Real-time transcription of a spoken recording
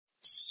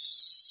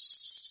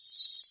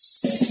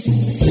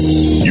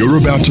You're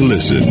about to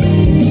listen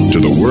to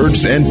the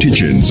words and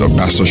teachings of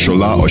Pastor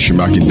Sola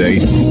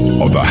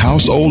Osunmakinde of the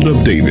Household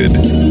of David.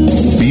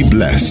 Be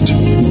blessed.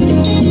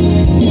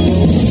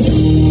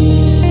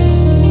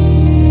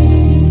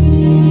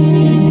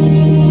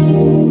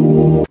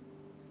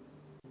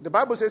 The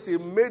Bible says he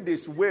made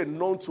his way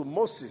known to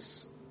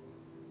Moses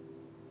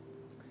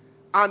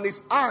and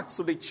his acts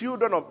to the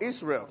children of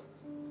Israel.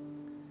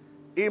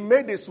 He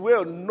made his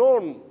way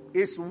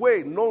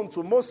known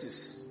to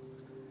Moses.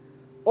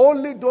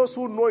 Only those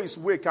who know his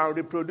way can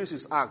reproduce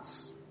his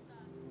acts.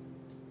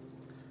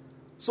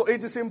 So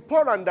it is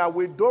important that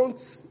we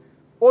don't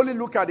only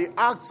look at the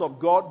acts of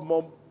God.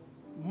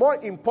 More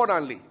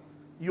importantly,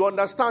 you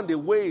understand the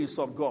ways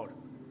of God.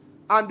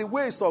 And the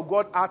ways of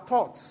God are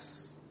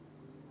thoughts.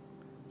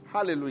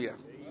 Hallelujah.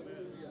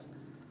 Amen.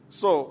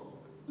 So,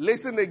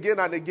 listen again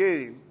and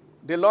again.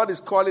 The Lord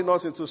is calling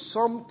us into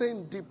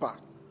something deeper.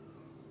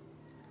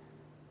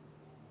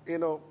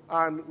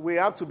 And we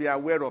have to be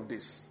aware of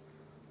this.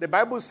 The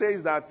Bible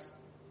says that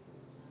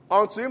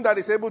unto him that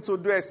is able to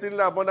do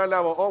exceedingly abundantly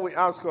above all we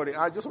ask for.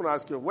 I just want to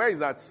ask you, where is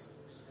that?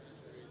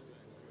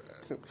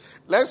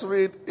 Let's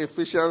read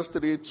Ephesians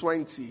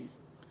 3:20.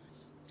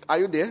 Are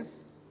you there?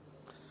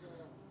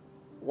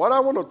 What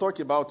I want to talk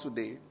about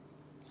today,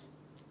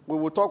 we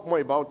will talk more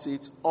about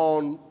it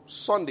on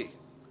Sunday.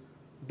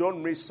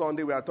 Don't miss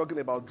Sunday. We are talking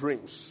about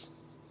dreams.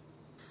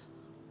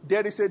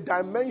 There is a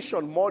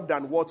dimension more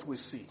than what we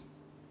see.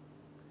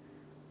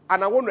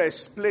 And I want to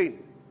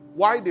explain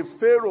why the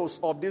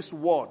pharaohs of this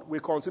world will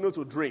continue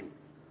to dream.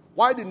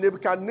 Why the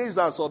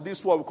Nebuchadnezzars of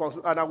this world will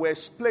continue. And I will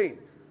explain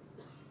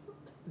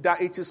that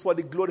it is for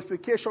the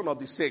glorification of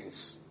the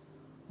saints.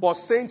 But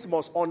saints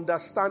must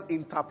understand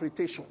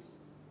interpretation.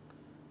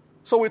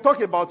 So we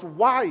talk about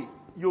why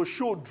you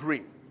should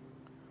dream.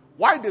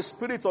 Why the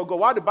Spirit of God.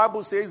 Why the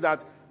Bible says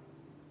that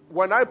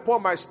when I pour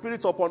my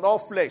Spirit upon all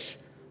flesh,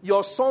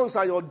 your sons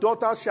and your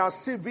daughters shall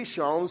see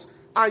visions,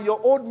 and your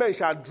old men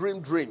shall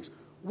dream dreams.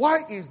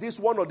 Why is this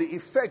one of the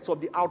effects of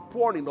the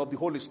outpouring of the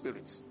Holy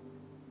Spirit?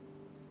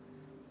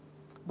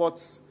 But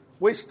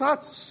we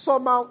start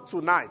somehow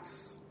tonight.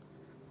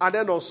 And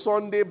then on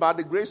Sunday, by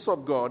the grace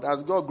of God,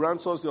 as God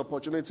grants us the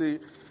opportunity.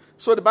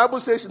 So the Bible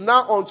says,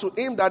 now unto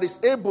him that is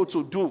able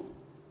to do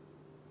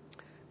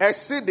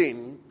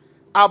exceeding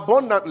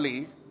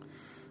abundantly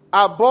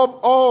above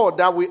all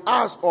that we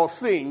ask or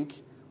think.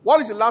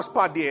 What is the last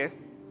part there?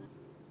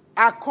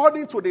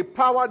 According to the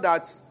power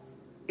that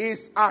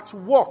is at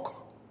work.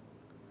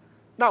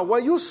 Now,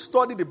 when you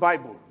study the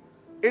Bible,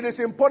 it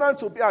is important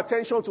to pay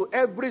attention to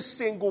every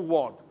single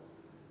word.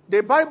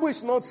 The Bible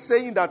is not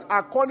saying that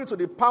according to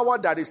the power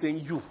that is in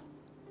you,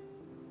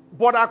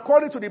 but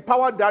according to the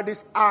power that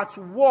is at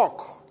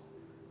work.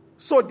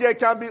 So there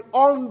can be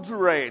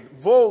 100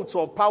 volts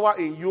of power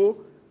in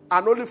you,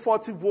 and only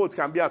 40 volts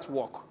can be at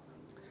work.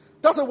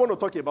 That's why I want to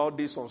talk about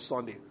this on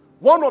Sunday.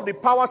 One of the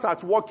powers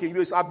at work in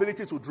you is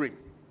ability to dream.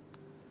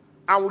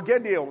 And we'll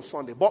get there on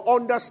Sunday. But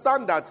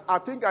understand that, I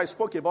think I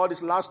spoke about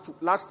this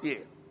last year.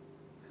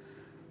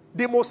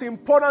 The most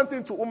important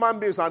thing to human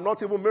beings are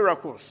not even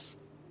miracles.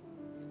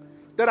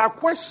 There are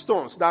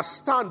questions that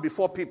stand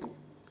before people.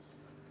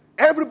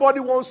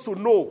 Everybody wants to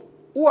know,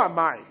 who am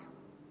I?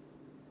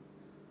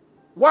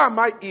 Why am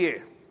I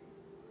here?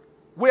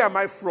 Where am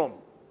I from?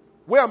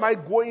 Where am I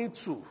going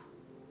to?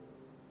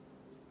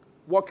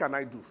 What can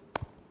I do?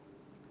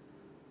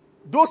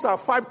 Those are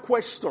 5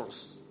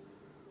 questions.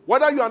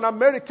 Whether you're an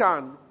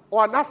American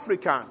or an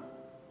African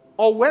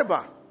or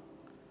whoever,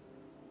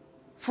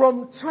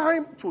 from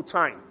time to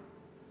time,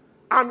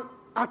 and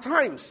at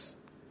times,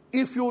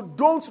 if you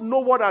don't know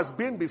what has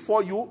been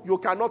before you, you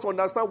cannot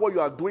understand what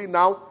you are doing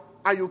now,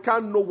 and you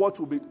can't know what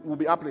will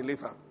be happening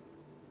later.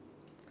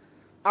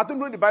 I think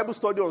during the Bible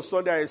study on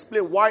Sunday, I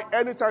explained why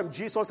anytime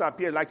Jesus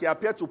appeared, like he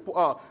appeared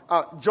to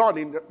John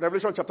in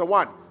Revelation chapter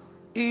 1,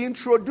 he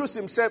introduced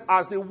himself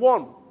as the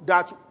one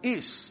that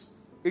is.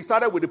 He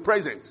started with the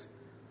present.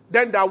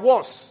 Then there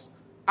was,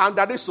 and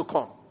that is to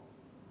come.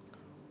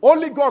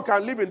 Only God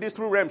can live in these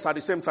 3 realms at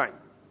the same time.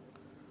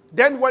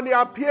 Then when he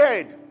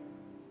appeared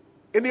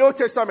in the Old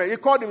Testament, he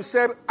called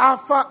himself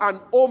Alpha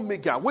and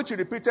Omega, which he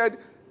repeated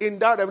in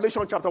that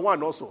Revelation chapter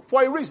 1 also,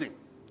 for a reason.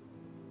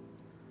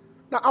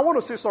 Now, I want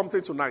to say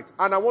something tonight,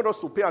 and I want us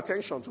to pay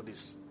attention to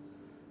this.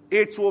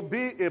 It will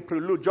be a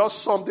prelude,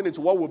 just something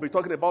into what we'll be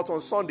talking about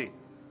on Sunday.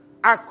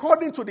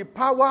 According to the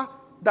power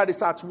that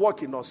is at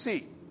work in us.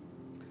 See,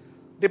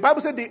 the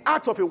Bible said the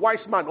heart of a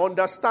wise man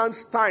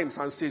understands times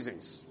and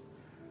seasons.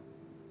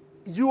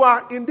 You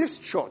are in this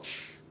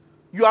church.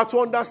 You have to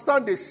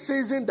understand the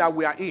season that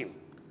we are in.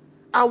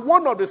 And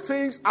one of the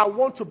things I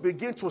want to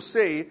begin to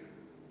say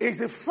is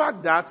the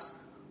fact that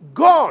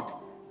God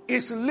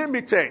is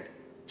limited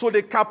to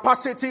the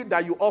capacity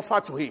that you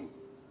offer to him.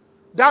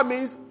 That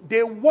means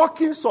the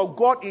workings of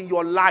God in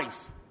your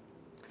life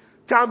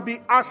can be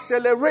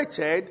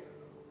accelerated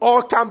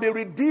or can be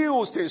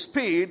reduced in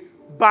speed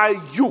by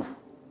you.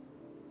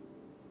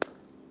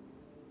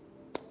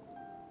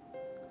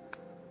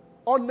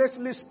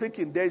 Honestly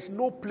speaking, there is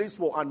no place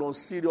for an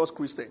unserious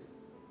Christian.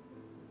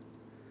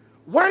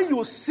 When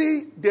you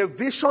see the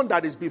vision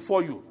that is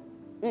before you,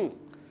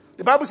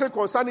 the Bible says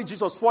concerning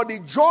Jesus, for the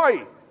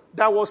joy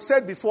that was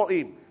set before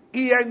him,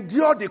 he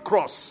endured the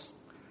cross.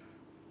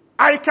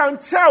 I can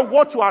tell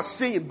what you are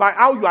seeing by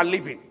how you are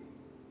living.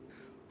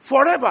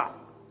 Forever,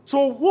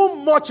 to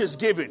whom much is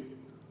given,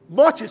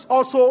 much is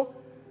also,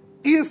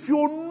 if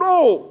you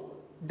know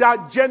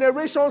that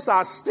generations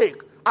are at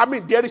stake. I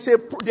mean, there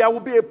will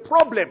be a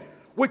problem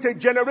with a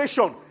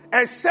generation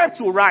except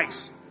to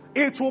rise.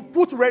 It will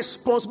put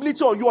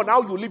responsibility on you on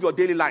how you live your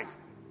daily life.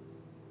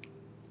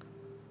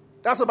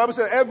 That's what the Bible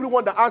says.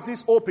 Everyone that has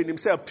this hope in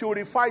himself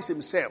purifies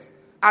himself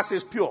as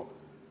is pure.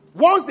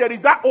 Once there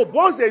is that hope,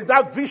 once there is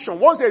that vision,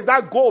 once there is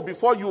that goal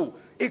before you,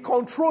 it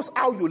controls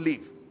how you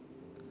live.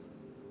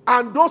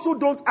 And those who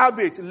don't have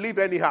it live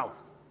anyhow.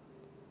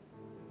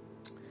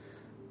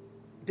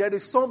 There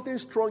is something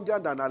stronger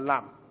than an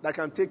alarm that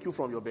can take you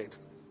from your bed.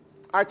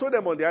 I told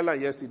them on the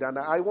island yesterday, and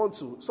I want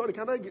to. Sorry,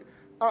 can I get...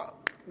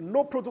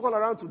 no protocol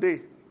around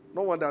today.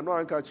 No wonder, no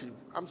handkerchief.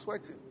 I'm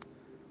sweating.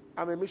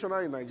 I'm a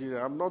missionary in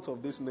Nigeria. I'm not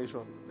of this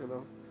nation,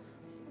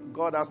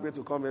 God asked me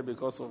to come here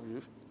because of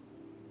you.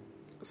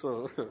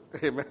 So,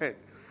 amen.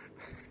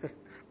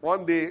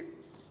 One day,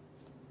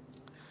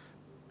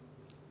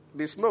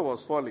 the snow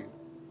was falling.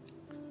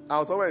 I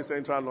was somewhere in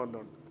central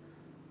London,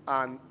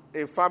 and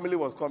a family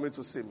was coming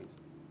to see me.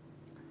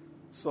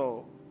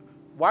 So,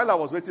 while I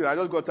was waiting, I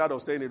just got tired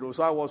of staying in the room.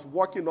 So I was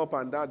walking up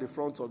and down the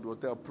front of the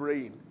hotel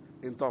praying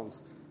in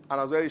tongues. And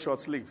I was very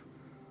short sleep.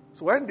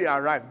 So when they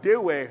arrived, they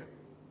were,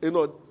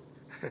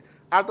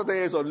 after 10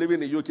 years of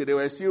living in the UK, they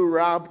were still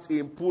wrapped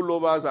in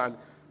pullovers. And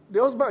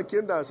the husband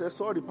came down and said,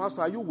 sorry,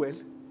 Pastor, are you well?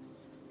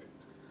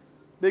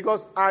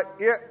 Because I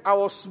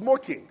was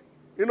smoking,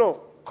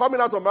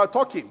 coming out of my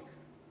talking.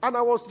 And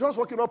I was just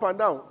walking up and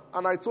down.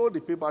 And I told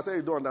the people, I said,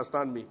 you don't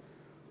understand me.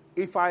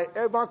 If I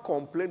ever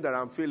complain that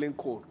I'm feeling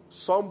cold,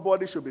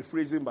 somebody should be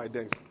freezing by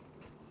then.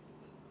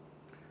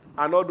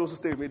 And all those who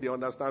stay with me, they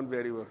understand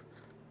very well.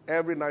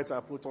 Every night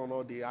I put on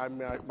all the...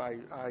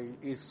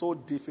 it's so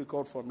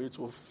difficult for me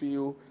to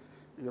feel,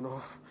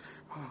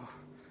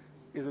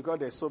 it's because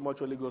there's so much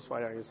Holy Ghost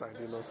fire inside,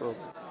 so...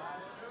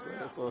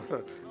 Yeah, so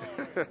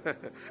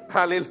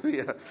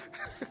hallelujah.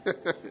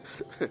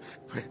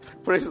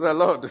 Praise the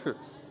Lord.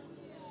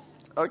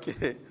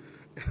 Okay.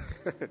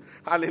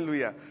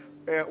 Hallelujah.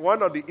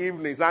 One of the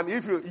evenings, and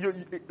if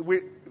we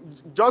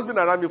just been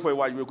around me for a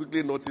while, you will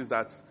quickly notice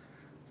that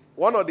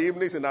one of the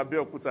evenings in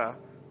Abeokuta,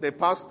 the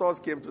pastors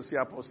came to see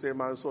Apostle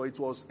Man, so it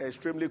was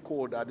extremely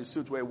cold at the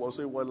suit where it was.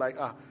 So he was like,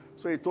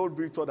 So he told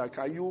Victor that,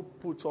 can you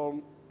put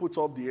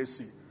up the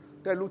AC?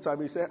 Then looked at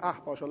me and said,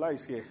 Pashola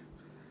is here.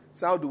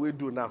 So how do we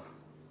do now?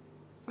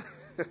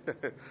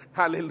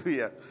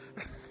 Hallelujah.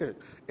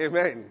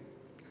 Amen.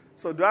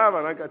 So do I have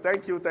an anchor?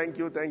 Thank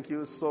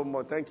you so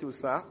much. Thank you,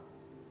 sir.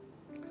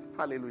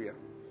 Hallelujah.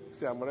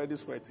 See, I'm already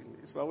sweating.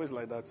 It's always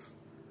like that.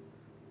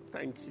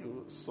 Thank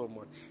you so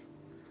much.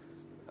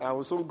 I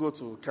will soon go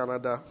to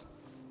Canada,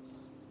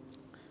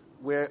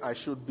 where I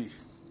should be.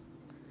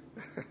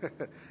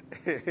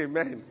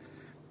 Amen.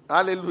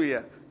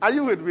 Hallelujah. Are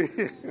you with me?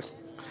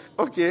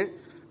 Okay.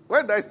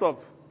 Where did I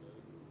stop?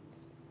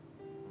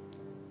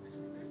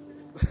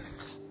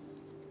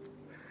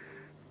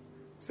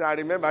 So I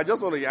remember, I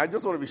just want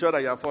to be sure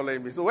that you are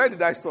following me. So where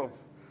did I stop?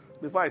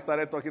 Before I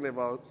started talking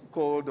about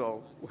cold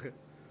or...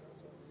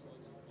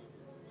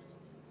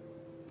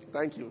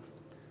 Thank you.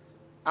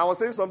 I was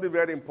saying something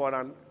very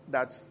important,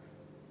 that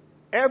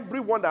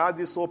everyone that has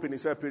this hope in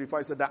himself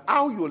purifies, said that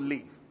how you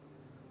live.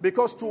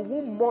 Because to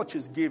whom much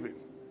is given,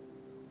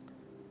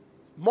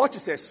 much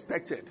is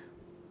expected.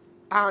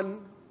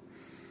 And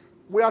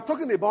we are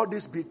talking about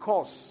this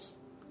because...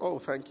 Oh,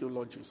 thank you,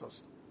 Lord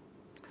Jesus.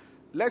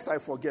 Lest I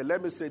forget,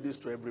 let me say this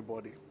to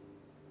everybody.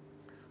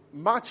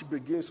 March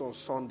begins on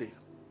Sunday.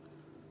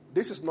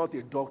 This is not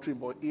a doctrine,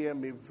 but hear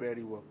me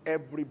very well.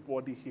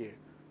 Everybody here,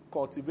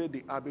 cultivate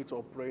the habit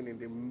of praying in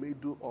the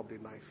middle of the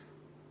night.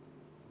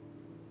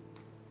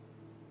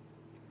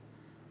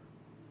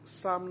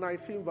 Psalm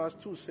 19 verse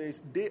 2 says,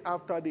 day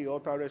after day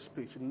uttereth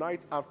speech,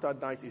 night after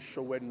night is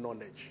showing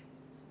knowledge.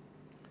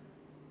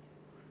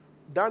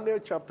 Daniel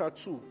chapter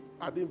 2,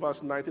 I think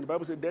verse 19, the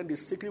Bible says, then the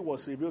secret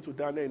was revealed to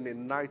Daniel in a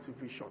night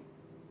vision.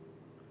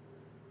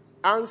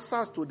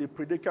 Answers to the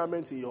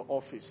predicament in your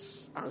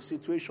office and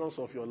situations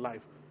of your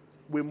life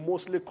will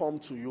mostly come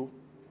to you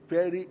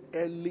very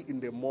early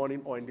in the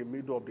morning or in the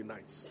middle of the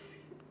night.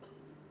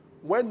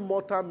 When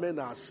mortal men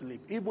are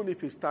asleep, even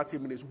if it's 30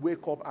 minutes,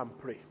 wake up and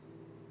pray.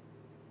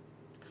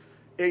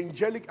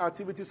 Angelic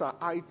activities are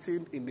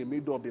heightened in the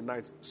middle of the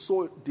night,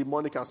 so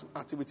demonic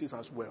activities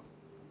as well.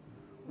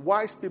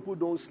 Wise people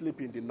don't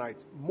sleep in the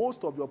night.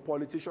 Most of your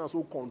politicians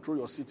who control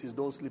your cities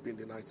don't sleep in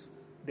the night.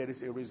 There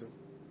is a reason.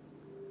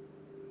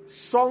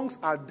 Songs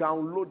are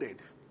downloaded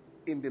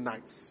in the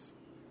night.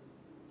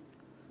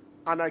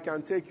 And I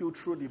can take you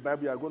through the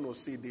Bible. You are going to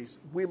see this.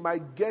 We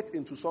might get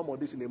into some of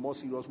this in a more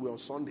serious way on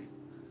Sunday.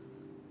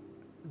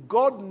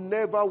 God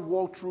never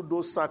walked through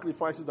those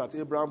sacrifices that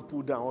Abraham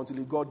put down until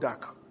it got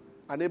dark.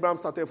 And Abraham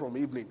started from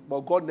evening.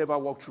 But God never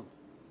walked through.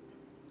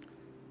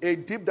 A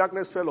deep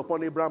darkness fell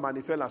upon Abraham and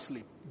he fell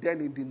asleep.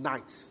 Then in the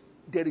night,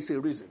 there is a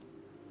reason.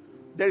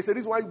 There is a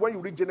reason why when you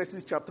read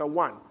Genesis chapter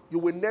 1, you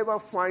will never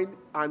find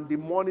and the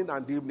morning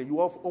and the evening. You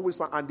will always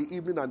find and the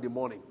evening and the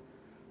morning.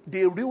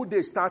 The real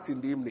day starts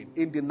in the evening,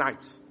 in the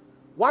night.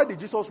 Why did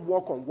Jesus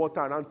walk on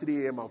water around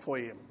 3 a.m. and 4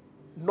 a.m.?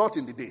 Not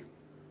in the day.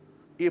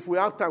 If we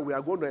have time, we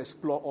are going to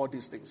explore all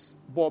these things.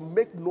 But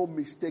make no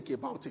mistake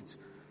about it.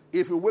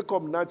 If you wake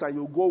up night and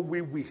you go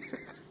wee-wee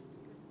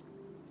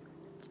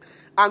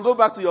and go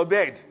back to your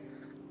bed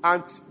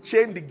and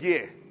change the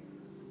gear,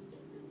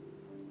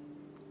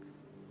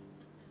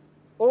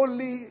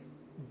 only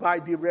by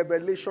the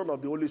revelation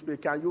of the Holy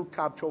Spirit can you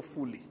capture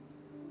fully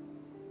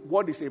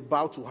what is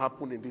about to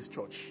happen in this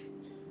church.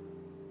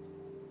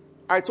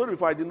 I told you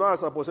before, I did not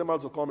ask Apostle Emma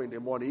to come in the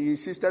morning. He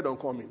insisted on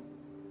coming.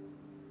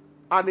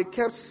 And he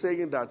kept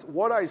saying that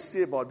what I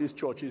say about this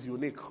church is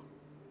unique.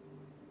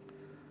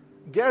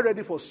 Get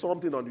ready for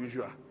something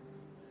unusual.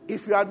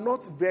 If you are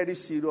not very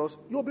serious,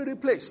 you'll be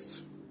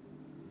replaced.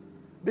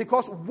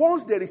 Because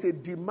once there is a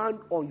demand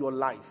on your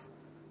life,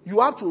 you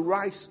have to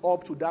rise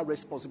up to that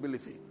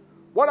responsibility.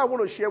 What I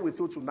want to share with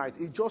you tonight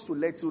is just to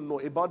let you know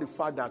about the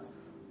fact that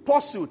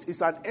pursuit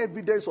is an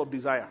evidence of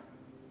desire.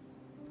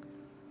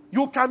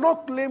 You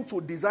cannot claim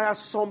to desire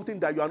something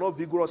that you are not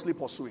vigorously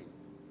pursuing.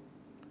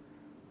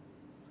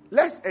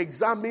 Let's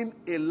examine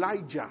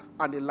Elijah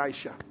and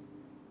Elisha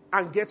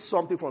and get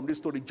something from this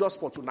story just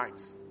for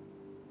tonight.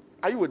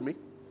 Are you with me?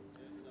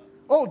 Yes, sir.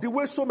 Oh, the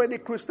way so many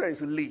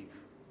Christians live.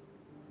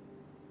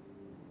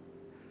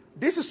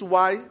 This is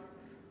why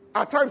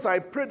at times I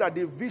pray that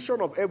the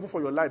vision of heaven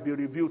for your life be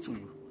revealed to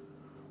you.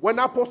 When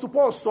Apostle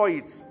Paul saw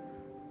it,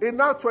 in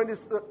now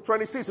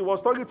 26, he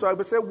was talking to us,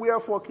 he said,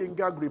 "Wherefore King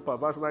Agrippa,"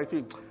 verse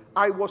 19,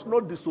 "I was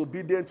not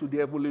disobedient to the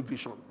heavenly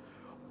vision."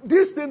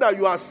 This thing that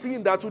you are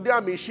seeing, that today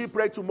I'm in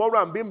shipwreck, tomorrow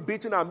I'm being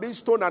beaten, I'm being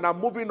stoned, and I'm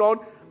moving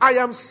on, I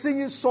am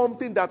seeing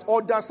something that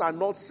others are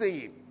not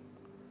seeing.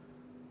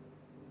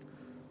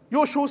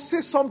 You should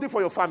see something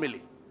for your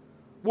family.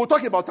 We'll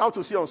talk about how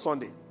to see on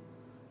Sunday.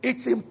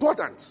 It's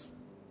important.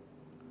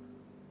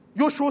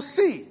 You should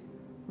see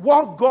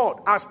what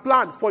God has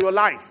planned for your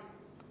life.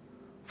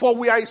 For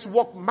we are his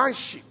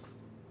workmanship.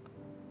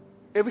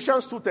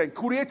 Ephesians 2:10,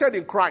 created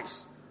in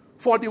Christ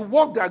for the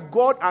work that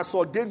God has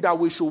ordained that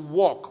we should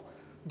walk.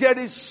 There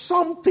is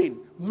something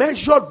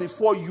measured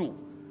before you.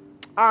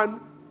 And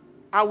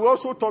I will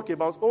also talk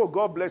about,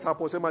 God bless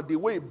Apostle Emma, the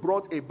way he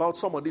brought about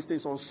some of these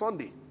things on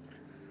Sunday.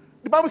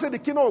 The Bible said the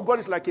kingdom of God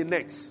is like a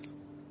net.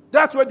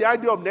 That's where the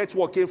idea of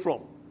network came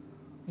from.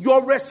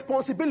 Your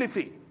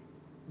responsibility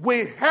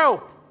will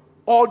help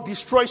or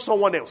destroy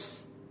someone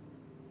else.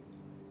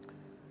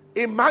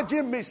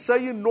 Imagine me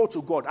saying no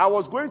to God. I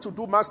was going to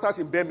do masters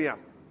in Birmingham.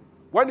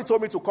 When he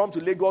told me to come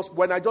to Lagos,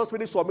 when I just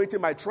finished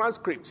submitting my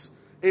transcripts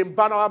in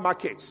Banawa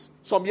Markets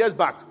some years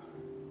back.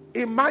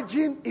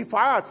 Imagine if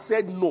I had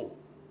said no.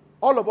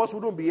 All of us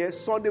wouldn't be here.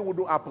 Sunday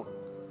wouldn't happen.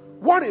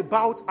 What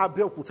about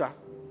Abeokuta?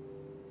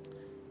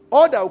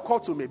 All that will call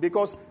to me,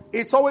 because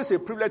it's always a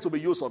privilege to be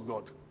used of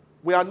God.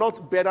 We are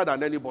not better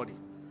than anybody.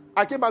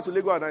 I came back to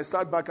Lagos and I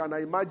sat back and I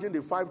imagined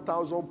the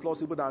 5,000 plus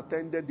people that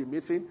attended the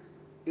meeting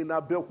in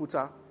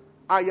Abeokuta.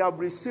 I have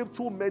received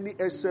too many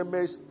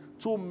SMS,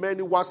 too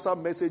many WhatsApp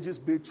messages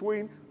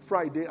between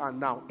Friday and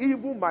now.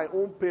 Even my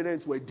own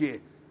parents were there.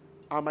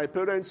 And my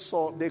parents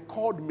saw, they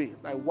called me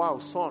like, "Wow,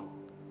 son,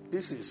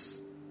 this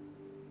is..."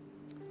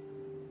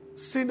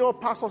 Senior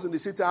pastors in the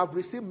city have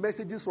received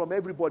messages from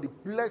everybody,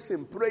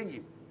 blessing,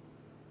 praying.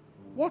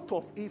 What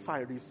of if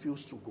I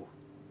refuse to go?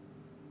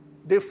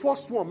 The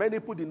first one, many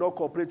people did not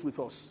cooperate with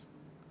us.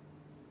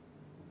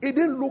 It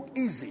didn't look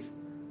easy.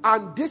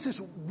 And this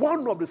is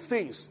one of the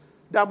things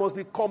that must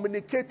be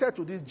communicated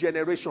to this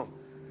generation.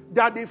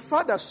 That the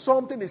fact that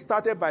something is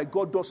started by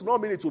God does not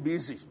mean it will be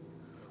easy.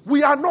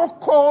 We are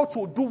not called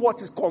to do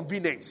what is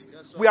convenient.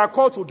 Yes, we are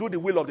called to do the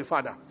will of the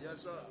Father.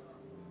 Yes, sir.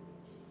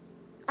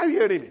 Are you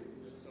hearing me?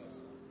 Yes,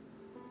 sir.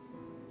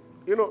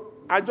 You know,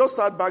 I just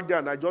sat back there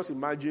and I just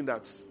imagined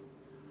that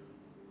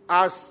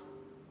as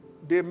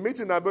the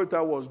meeting about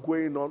that was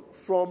going on,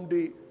 from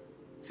the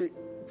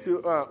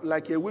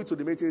like a week to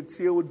the meeting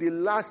till the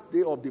last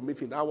day of the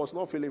meeting, I was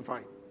not feeling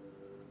fine.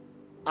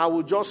 I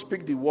would just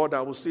speak the word,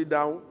 I would sit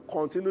down,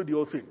 continue the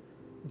whole thing.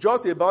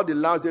 Just about the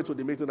last day to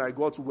the meeting, I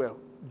got well.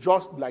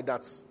 Just like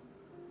that.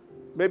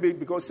 Maybe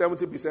because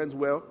 70%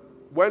 well.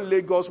 When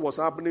Lagos was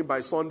happening by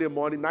Sunday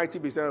morning,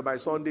 90% by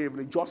Sunday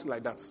evening, just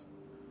like that.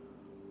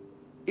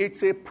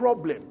 It's a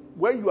problem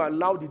when you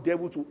allow the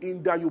devil to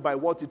hinder you by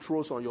what he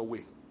throws on your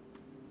way.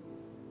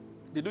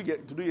 Did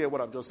you hear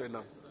what I've just said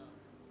now?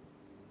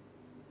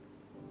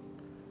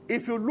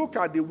 If you look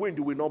at the wind,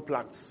 you will not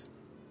plant.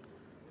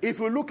 If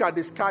you look at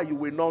the sky, you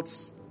will not.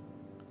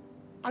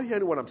 Are you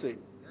hearing what I'm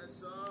saying? Yes,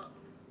 sir.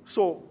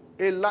 So,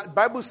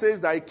 Bible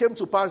says that it came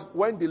to pass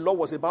when the Lord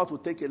was about to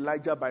take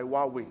Elijah by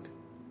whirlwind.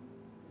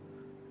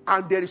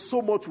 And there is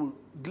so much to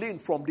glean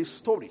from this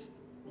story.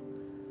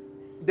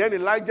 Then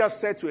Elijah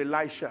said to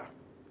Elisha,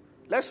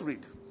 let's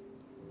read.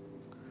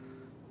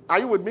 Are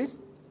you with me?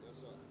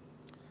 Yes,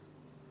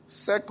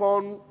 sir.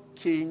 2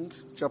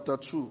 Kings chapter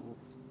 2.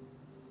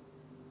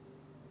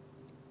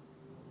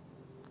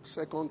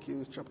 2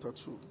 Kings chapter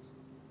 2.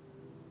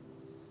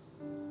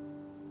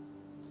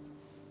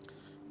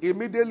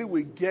 Immediately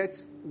we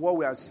get what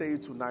we are saying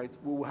tonight,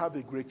 we will have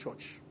a great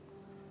church.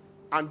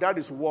 And that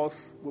is what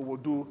we will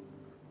do,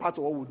 part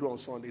of what we'll do on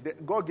Sunday.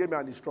 God gave me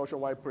an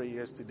instruction while praying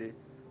yesterday.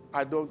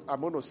 I'm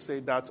going to say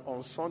that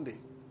on Sunday.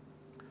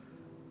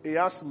 He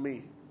asked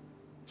me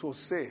to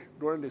say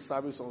during the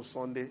service on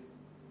Sunday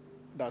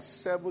that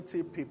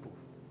 70 people,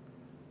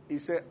 he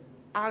said,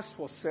 ask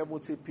for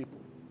 70 people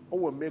who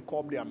will make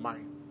up their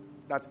mind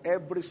that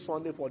every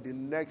Sunday for the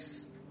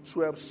next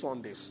 12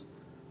 Sundays,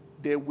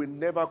 they will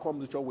never come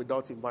to church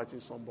without inviting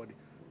somebody.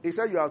 He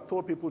said, you have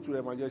told people to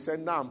evangelize. He said,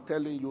 now I'm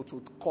telling you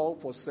to call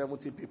for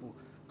 70 people.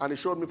 And he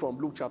showed me from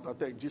Luke chapter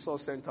 10, Jesus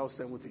sent out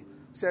 70. He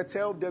said,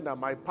 tell them that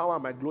my power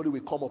and my glory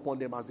will come upon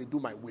them as they do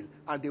my will.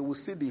 And they will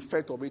see the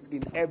effect of it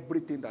in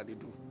everything that they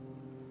do.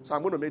 So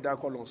I'm going to make that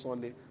call on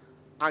Sunday.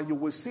 And you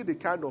will see the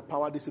kind of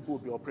power these people will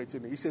be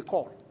operating in. It's a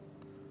call.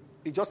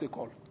 It's just a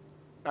call.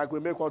 Like we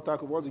make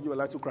contact, we want to give a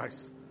life to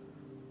Christ.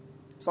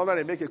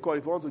 Sometimes they make a call.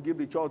 If you want to give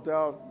the church,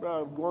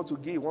 want to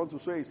give, want to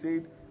sow a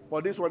seed.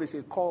 But this one is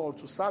a call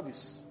to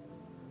service.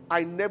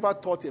 I never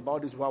thought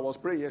about this when I was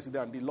praying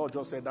yesterday, and the Lord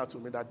just said that to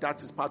me,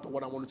 that is part of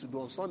what I wanted to do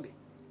on Sunday.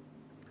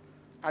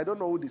 I don't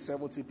know who the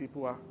 70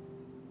 people are,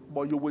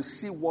 but you will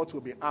see what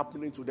will be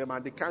happening to them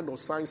and the kind of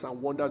signs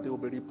and wonders they will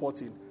be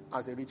reporting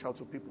as they reach out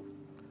to people.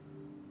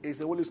 It's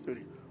the Holy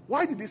Spirit.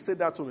 Why did he say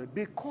that to me?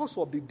 Because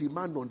of the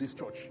demand on this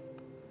church.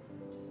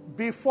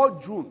 Before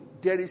June,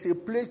 there is a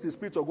place the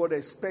Spirit of God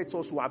expects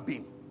us to have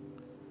been.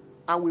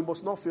 And we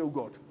must not fail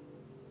God.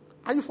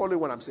 Are you following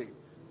what I'm saying?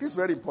 This is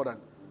very important.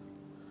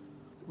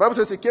 The Bible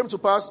says it came to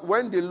pass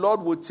when the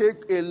Lord would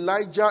take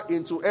Elijah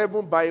into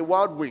heaven by a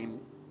wild wind,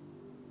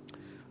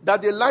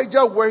 that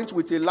Elijah went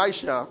with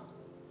Elisha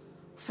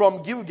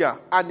from Gilgal,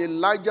 and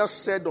Elijah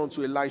said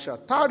unto Elisha,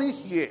 tarry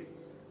here,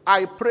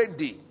 I pray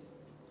thee,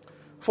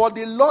 for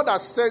the Lord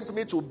has sent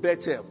me to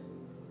Bethel.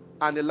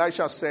 And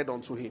Elisha said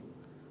unto him,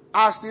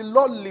 as the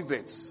Lord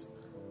liveth,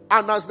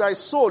 and as thy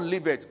soul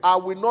liveth, I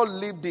will not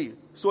leave thee.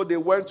 So they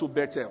went to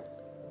Bethel.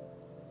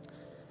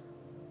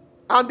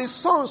 And the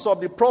sons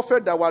of the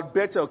prophet that were at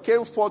Bethel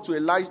came forth to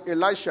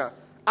Elisha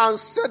and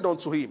said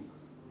unto him,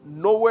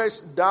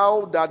 knowest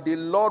thou that the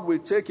Lord will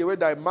take away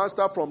thy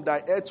master from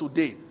thy head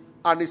today?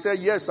 And he said,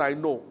 yes, I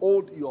know.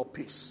 Hold your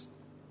peace.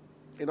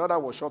 In other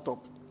words, shut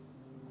up.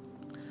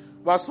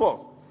 Verse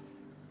 4.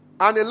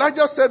 And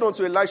Elijah said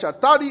unto Elisha,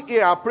 tarry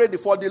here, I pray thee,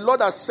 for the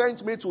Lord has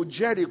sent me to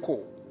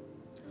Jericho.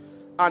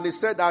 And he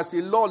said, as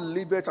the Lord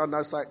liveth and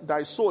as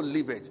thy soul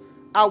liveth,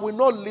 I will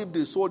not leave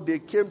thee. So they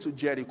came to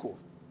Jericho.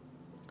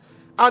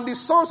 And the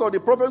sons of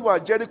the prophet who were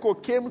at Jericho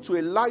came to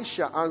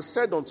Elisha and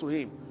said unto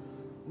him,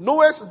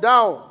 knowest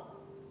thou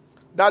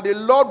that the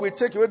Lord will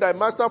take away thy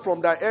master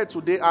from thy head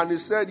today? And he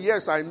said,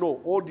 yes, I know.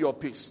 Hold your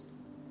peace.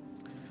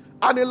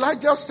 And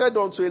Elijah said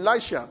unto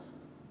Elisha,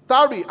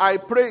 tarry, I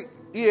pray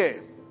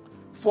here,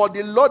 for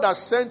the Lord has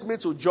sent me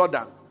to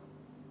Jordan.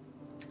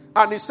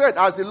 And he said,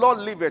 as the Lord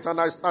liveth and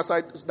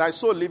as thy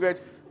soul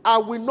liveth, I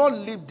will not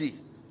leave thee.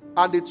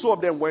 And the two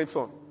of them went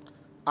on.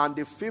 And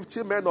the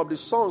 50 men of the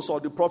sons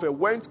of the prophet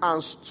went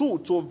and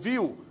stood to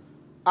view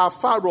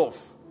afar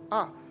off.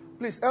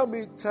 Please help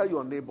me tell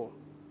your neighbor,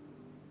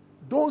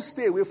 don't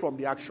stay away from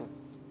the action.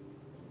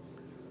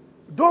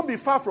 Don't be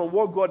far from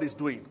what God is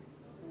doing.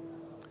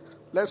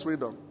 Let's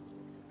read on.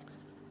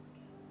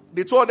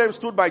 The two of them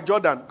stood by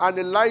Jordan, and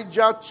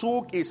Elijah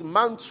took his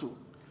mantle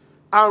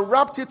and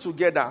wrapped it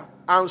together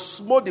and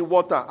smote the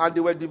water, and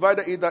they were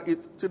divided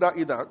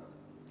either.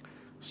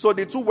 So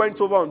the two went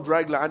over on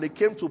dry land, and it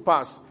came to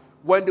pass,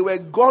 when they were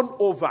gone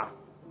over,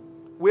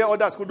 where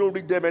others couldn't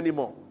read them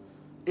anymore,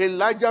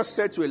 Elijah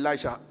said to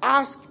Elisha,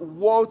 ask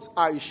what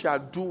I shall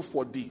do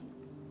for thee,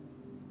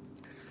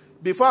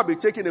 before I be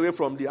taken away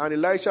from thee. And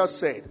Elisha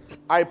said,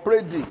 I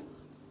pray thee,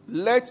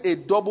 let a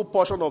double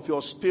portion of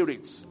your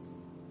spirit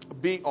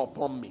be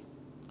upon me.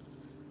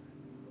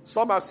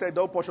 Some have said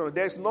double portion.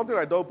 There is nothing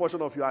like double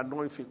portion of your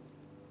anointing.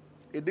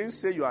 It didn't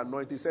say your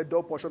anointing. It said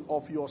double portion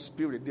of your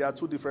spirit. They are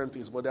two different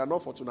things, but they are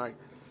not for tonight.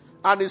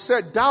 And he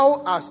said,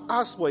 thou hast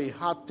asked for a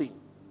hard thing.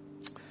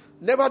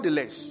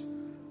 Nevertheless,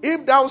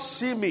 if thou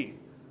see me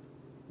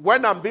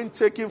when I'm being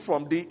taken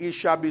from thee, it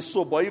shall be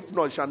so. But if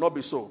not, it shall not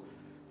be so.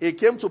 It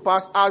came to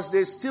pass, as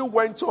they still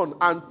went on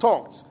and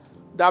talked,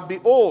 that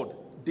behold,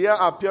 there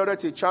appeared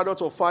a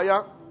chariot of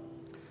fire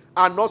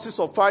and horses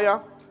of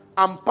fire,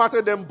 and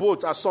parted them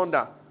both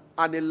asunder.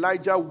 And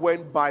Elijah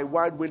went by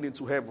wide wind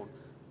into heaven.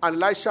 And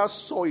Elisha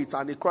saw it,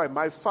 and he cried,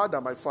 my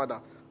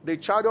father, the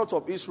chariot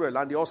of Israel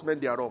and the horsemen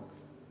thereof.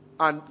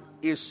 And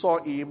he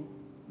saw him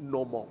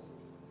no more.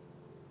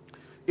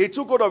 He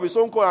took hold of his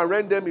own coat and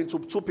rent them into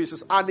two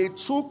pieces. And he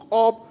took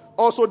up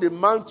also the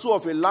mantle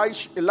of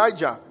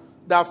Elijah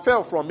that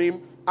fell from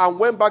him, and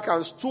went back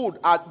and stood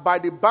by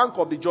the bank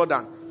of the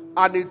Jordan.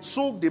 And he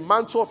took the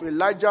mantle of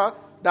Elijah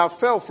that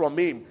fell from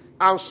him,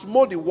 and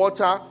smote the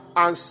water,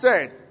 and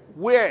said,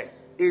 where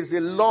is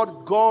the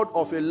Lord God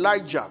of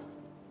Elijah?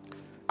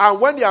 And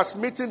when they are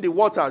smitten the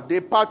water, they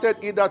parted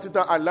either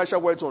thither, and Elisha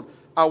went on.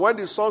 And when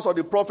the sons of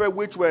the prophet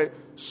which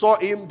saw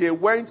him, they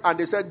went and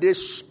they said, the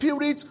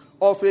spirit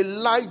of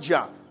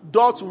Elijah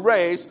doth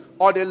rest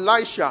on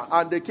Elisha.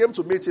 And they came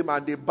to meet him,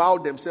 and they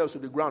bowed themselves to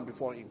the ground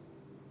before him.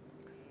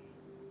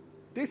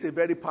 This is a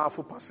very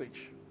powerful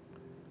passage.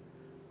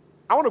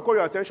 I want to call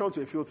your attention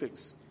to a few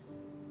things.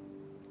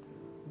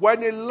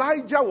 When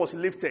Elijah was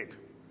lifted,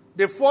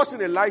 the first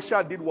thing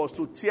Elisha did was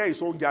to tear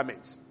his own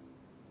garments.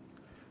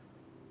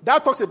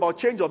 That talks about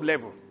change of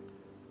level.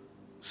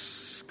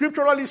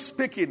 Scripturally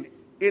speaking,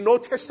 in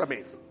Old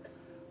Testament,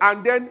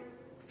 and then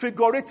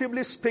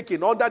figuratively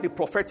speaking, under the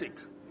prophetic,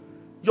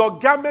 your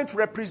garment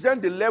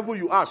represents the level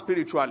you are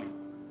spiritually.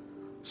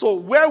 So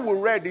where we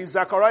read in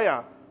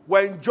Zechariah,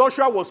 when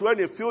Joshua was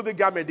wearing a filthy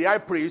garment, the high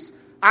priest,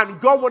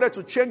 and God wanted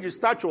to change his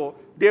stature,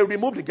 they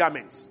removed the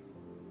garments.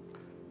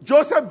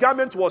 Joseph's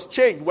garment was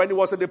changed when he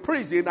was in the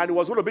prison and he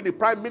was going to be the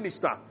prime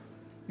minister.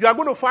 You are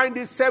going to find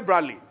this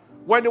severally.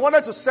 When they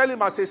wanted to sell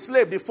him as a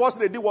slave, the first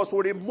thing they did was to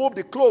remove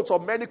the clothes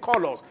of many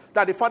colors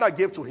that the father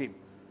gave to him.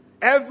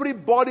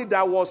 Everybody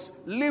that was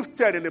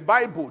lifted in the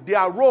Bible,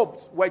 their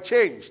robes were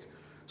changed.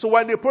 So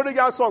when the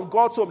prodigal son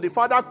got home, the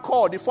father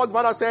called. The first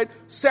father said,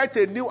 set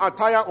a new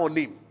attire on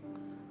him.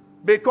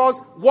 Because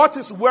what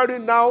he's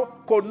wearing now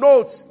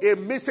connotes a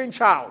missing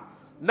child.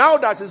 Now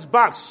that he's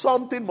back,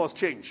 something must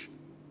change.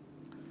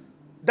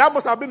 That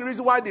must have been the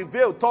reason why the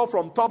veil tore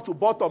from top to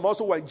bottom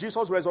also when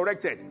Jesus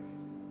resurrected.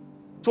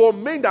 To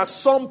mean that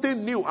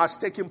something new has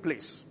taken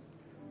place.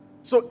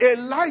 So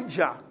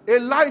Elisha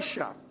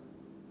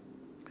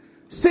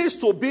ceased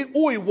to be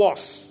who he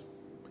was.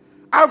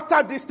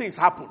 After these things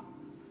happened,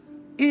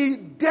 he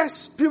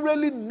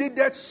desperately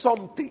needed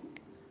something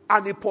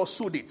and he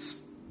pursued it.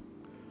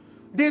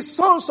 The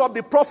sons of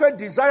the prophet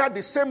desired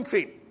the same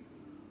thing.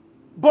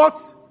 But,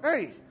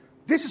 hey,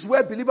 this is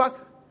where believers...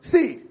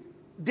 See,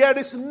 there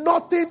is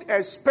nothing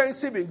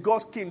expensive in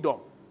God's kingdom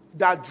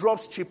that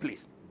drops cheaply.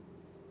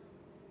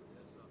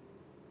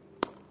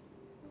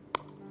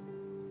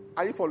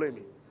 Are you following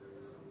me?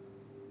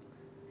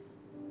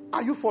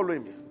 Are you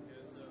following me?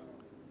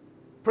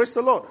 Praise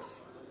the Lord.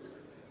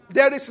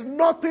 There is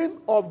nothing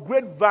of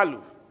great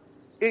value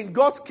in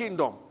God's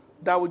kingdom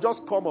that will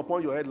just come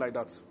upon your head like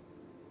that.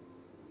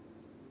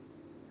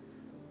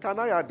 Can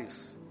I add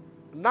this?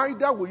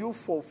 Neither will you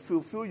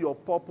fulfill your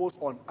purpose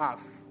on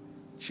earth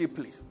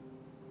cheaply.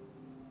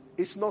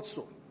 It's not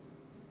so.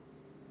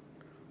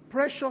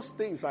 Precious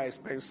things are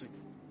expensive.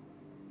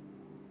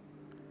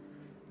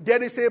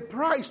 There is a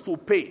price to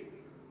pay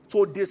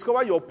to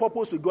discover your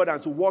purpose with God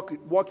and to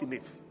walk in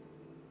it.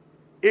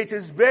 It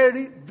is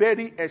very,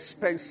 very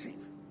expensive.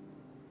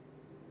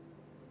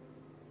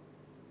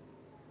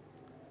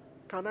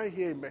 Can I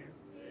hear amen?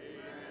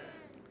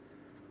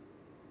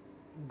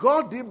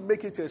 God didn't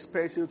make it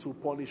expensive to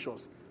punish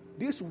us.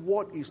 This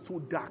world is too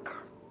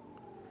dark.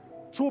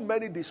 Too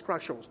many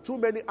distractions. Too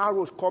many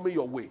arrows coming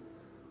your way.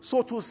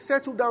 So to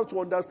settle down to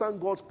understand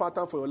God's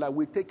pattern for your life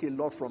will take a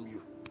lot from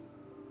you.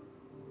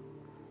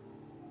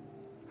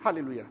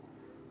 Hallelujah.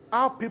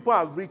 Our people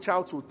have reached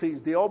out to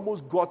things. They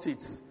almost got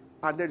it.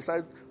 And then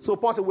decided. So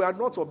Paul said, we are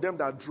not of them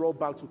that draw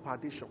back to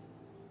perdition.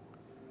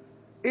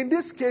 In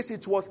this case,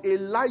 it was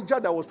Elijah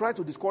that was trying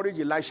to discourage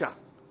Elisha.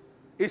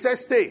 He said,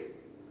 stay.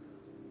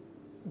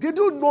 Did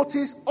you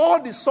notice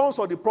all the sons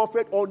of the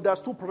prophet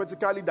understood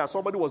prophetically that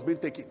somebody was being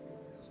taken?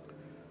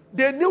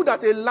 They knew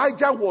that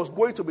Elijah was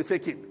going to be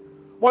taken.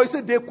 But he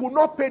said they could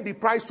not pay the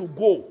price to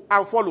go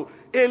and follow.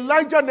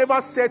 Elijah never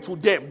said to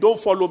them, don't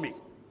follow me.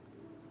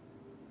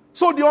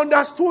 So they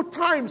understood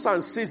times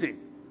and seasons.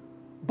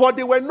 But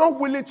they were not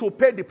willing to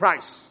pay the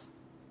price.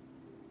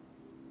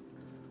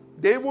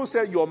 They even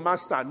said, your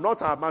master,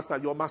 not our master,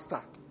 your master.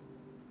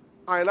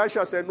 And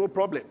Elisha said, no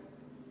problem.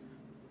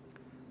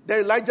 Then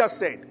Elijah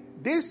said,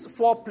 these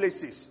 4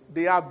 places,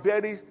 they are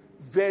very,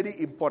 very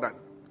important.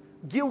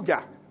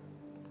 Gilgal,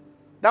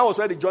 that was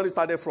where the journey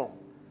started from.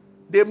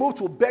 They moved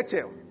to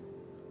Bethel.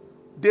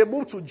 They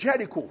moved to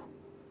Jericho.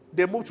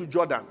 They moved to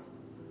Jordan.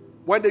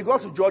 When they got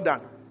to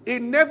Jordan, he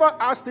never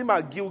asked him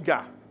at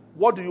Gilgal,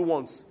 what do you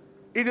want?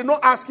 He did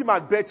not ask him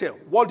at Bethel,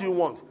 what do you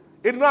want?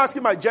 He did not ask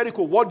him at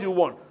Jericho, what do you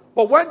want?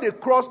 But when they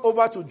crossed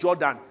over to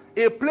Jordan,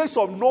 a place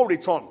of no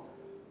return,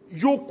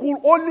 you could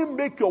only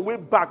make your way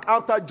back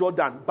after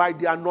Jordan by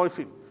the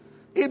anointing.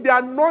 If the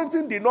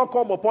anointing did not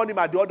come upon him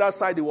at the other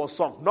side, it was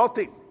sunk.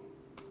 Nothing.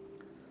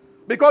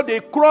 Because they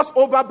crossed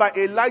over by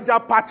Elijah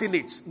parting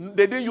it.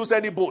 They didn't use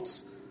any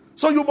boats.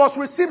 So you must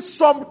receive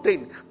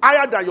something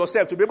higher than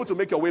yourself to be able to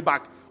make your way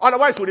back.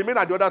 Otherwise, you remain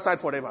at the other side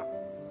forever.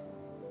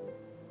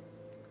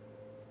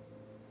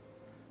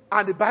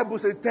 And the Bible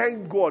says,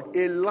 thank God,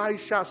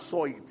 Elisha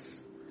saw it.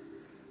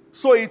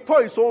 So he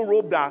tore his own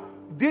robe that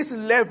this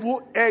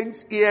level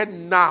ends here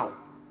now.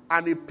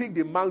 And he picked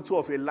the mantle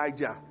of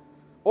Elijah.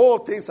 All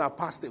things are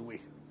passed away.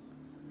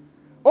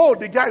 Oh,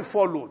 the guy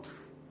followed.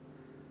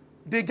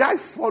 The guy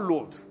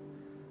followed.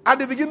 At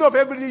the beginning of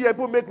every year,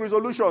 people make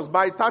resolutions.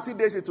 By 30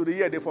 days into the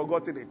year, they've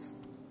forgotten it.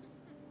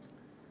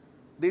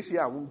 This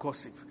year, I won't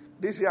gossip.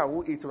 This year, I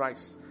won't eat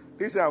rice.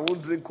 This year, I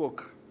won't drink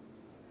Coke.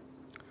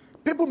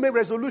 People make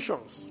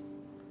resolutions,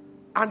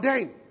 and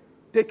then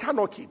they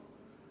cannot keep.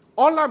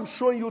 All I'm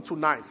showing you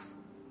tonight,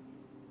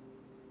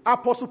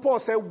 Apostle Paul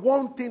said,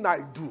 one thing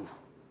I do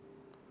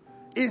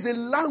is a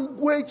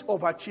language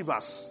of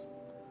achievers,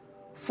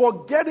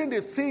 forgetting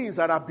the things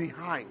that are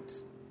behind.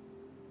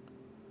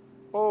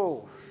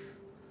 Oh,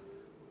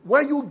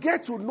 when you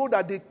get to know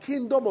that the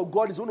kingdom of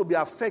God is going to be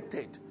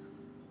affected,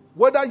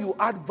 whether you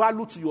add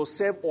value to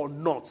yourself or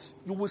not,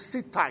 you will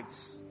sit tight.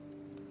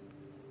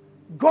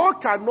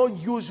 God cannot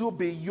use you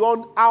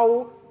beyond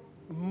how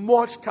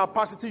much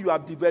capacity you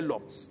have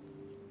developed.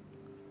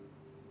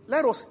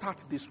 Let us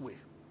start this way.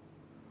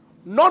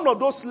 None of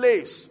those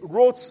slaves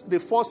wrote the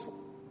first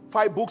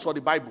 5 books of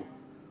the Bible.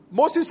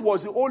 Moses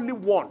was the only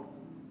one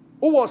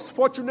who was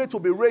fortunate to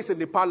be raised in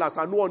the palace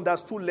and who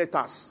understood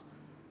letters.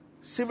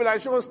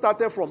 Civilization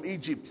started from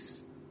Egypt.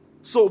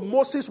 So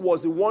Moses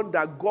was the one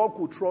that God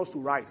could trust to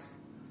write.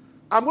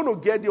 I'm going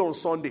to get there on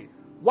Sunday.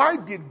 Why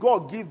did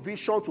God give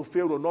vision to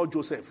Pharaoh, not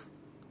Joseph?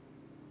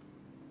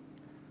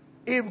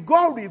 If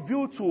God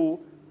revealed to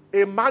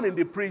a man in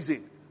the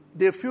prison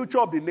the future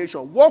of the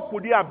nation, what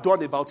could he have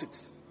done about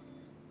it?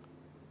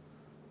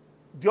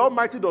 The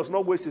Almighty does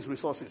not waste his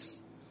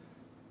resources.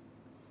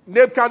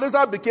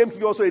 Nebuchadnezzar became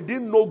king also. He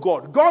didn't know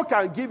God. God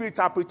can give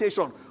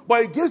interpretation,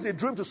 but he gives the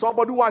dream to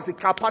somebody who has the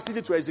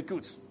capacity to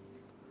execute.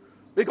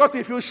 Because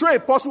if you show a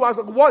person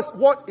who has,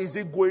 what is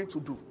he going to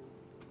do?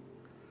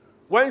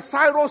 When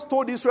Cyrus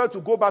told Israel to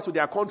go back to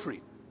their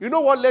country, you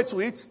know what led to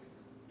it?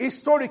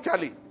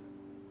 Historically,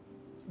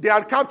 they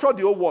had captured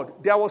the whole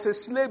world. There was a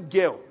slave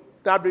girl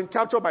that had been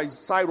captured by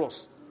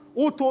Cyrus,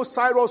 who told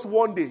Cyrus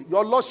one day,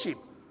 your lordship,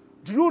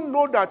 do you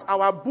know that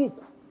our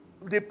book,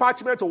 the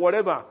parchment or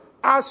whatever,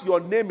 has your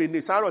name in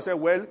it? Cyrus said,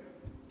 well,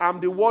 I'm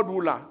the world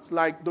ruler. It's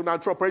like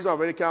Donald Trump, president of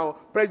America,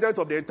 president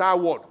of the entire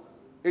world.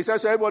 He said,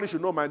 so everybody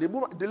should know my name.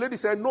 The lady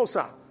said, no,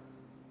 sir.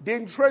 The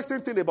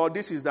interesting thing about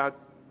this is that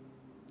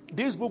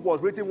this book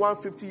was written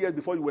 150 years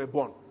before you were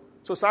born.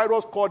 So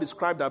Cyrus called the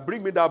scribe that,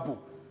 bring me that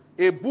book.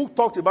 A book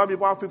talked about me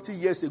 150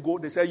 years ago.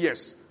 They said,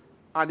 yes.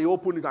 And he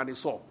opened it and he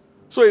saw.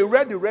 So he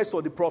read the rest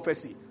of the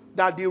prophecy.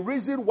 That the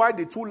reason why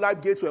the 2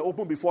 life gates were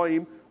open before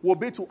him will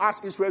be to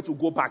ask Israel to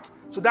go back.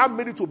 So that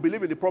made it to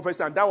believe in the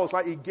prophecy, and that was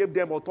why he gave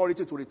them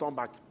authority to return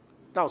back.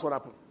 That was what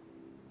happened.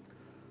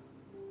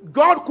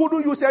 God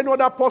couldn't use any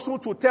other person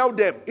to tell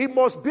them. It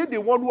must be the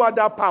one who had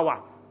that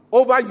power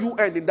over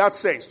UN in that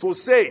sense, to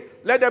say,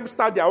 let them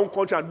start their own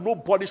country and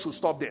nobody should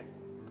stop them.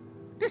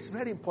 This is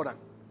very important.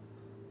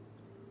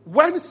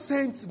 When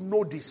saints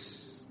know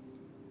this,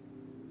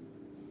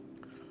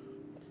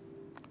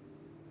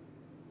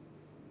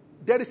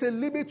 there is a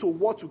limit to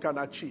what you can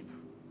achieve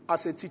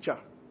as a teacher.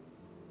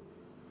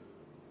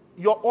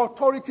 Your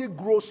authority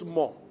grows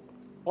more,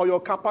 or your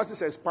capacity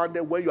is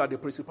expanded when you are the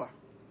principal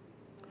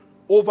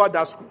over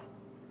that school.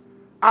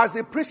 As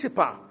a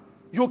principal,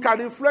 you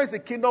can influence the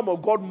kingdom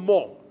of God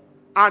more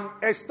and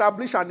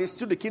establish and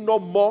instill the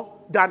kingdom more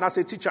than as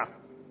a teacher.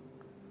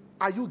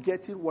 Are you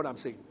getting what I'm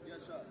saying?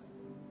 Yes, sir.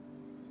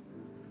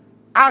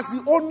 As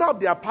the owner of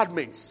the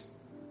apartments,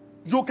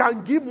 you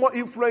can give more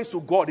influence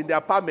to God in the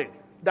apartment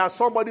than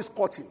somebody's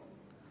courting.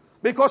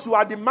 Because you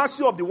are the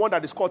mercy of the one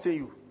that is courting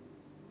you.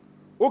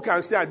 Who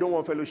can say, I don't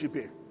want fellowship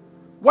here?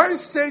 When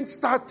saints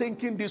start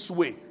thinking this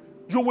way,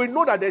 you will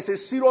know that there's a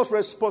serious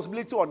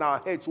responsibility on our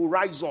head to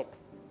rise up.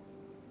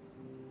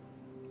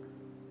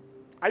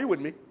 Are you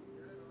with me?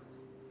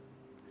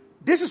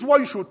 This is what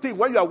you should think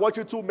when you are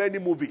watching too many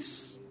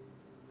movies.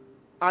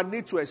 I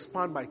need to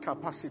expand my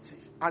capacity.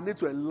 I need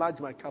to enlarge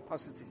my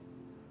capacity.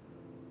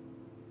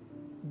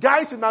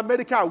 Guys in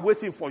America are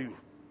waiting for you.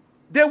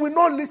 They will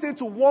not listen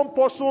to one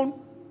person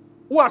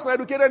who has not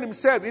educated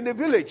himself in the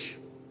village.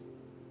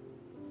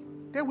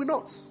 They will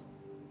not.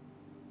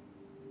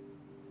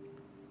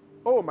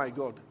 Oh my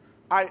God.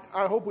 I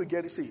hope we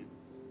get it. See,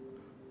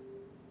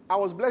 I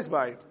was blessed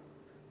by,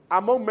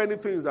 among many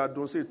things that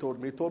Don say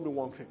told me, he told me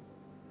one thing.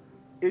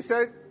 He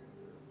said,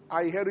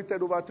 I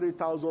inherited over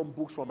 3,000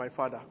 books from my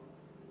father.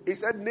 He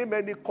said, name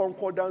any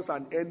concordance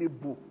and any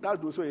book. That's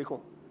Don say.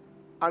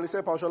 And he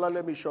said, Pastor Sola,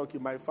 let me shock you.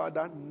 My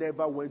father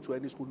never went to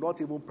any school, not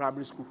even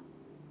primary school.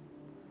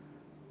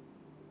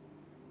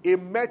 He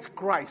met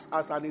Christ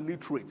as an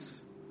illiterate.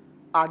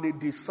 And he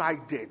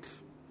decided,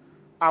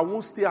 I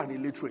won't stay an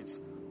illiterate.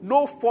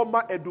 No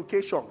formal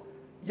education.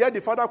 Yet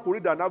the father could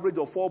read an average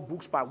of 4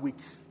 books per week.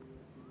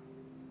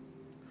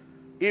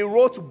 He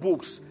wrote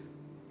books.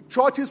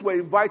 Churches were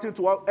invited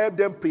to help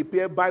them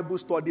prepare Bible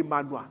study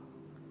manual.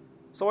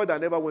 Someone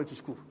that never went to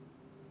school.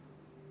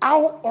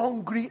 How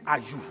hungry are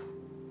you?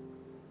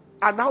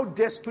 And how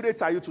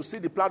desperate are you to see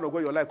the plan of God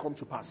in your life come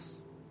to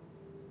pass?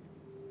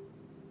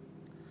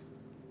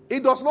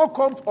 It does not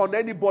come on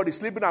anybody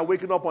sleeping and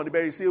waking up on the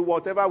bed and say,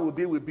 whatever will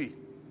be, will be.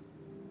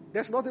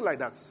 There's nothing like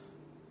that.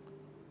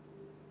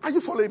 Are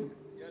you following me?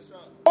 Yes, sir.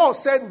 Paul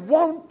said,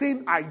 one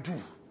thing I do,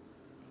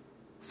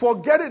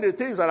 forgetting the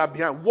things that are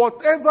behind.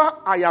 Whatever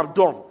I have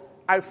done,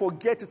 I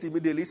forget it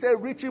immediately. He said,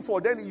 reaching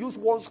for, then he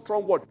used one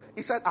strong word.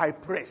 He said, I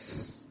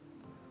press.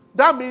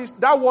 That means,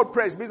 that word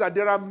press means that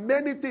there are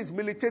many things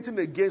militating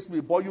against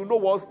me, but you know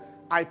what?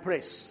 I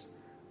press.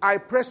 I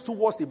press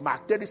towards the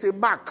mark. There is a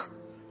mark.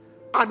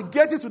 And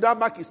getting to that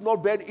mark is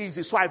not very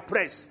easy, so I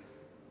press.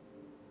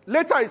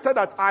 Later he said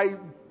that I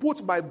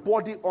put my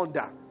body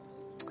under,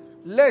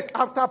 lest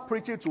after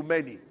preaching to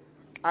many,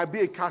 I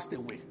be a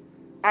castaway.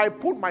 I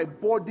put my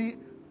body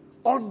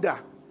under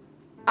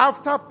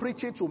after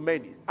preaching to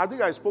many. I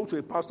think I spoke to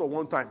a pastor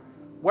one time.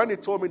 When he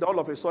told me that all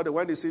of a sudden,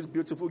 when he sees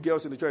beautiful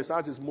girls in the church, his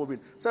heart is moving.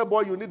 He said,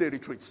 boy, you need a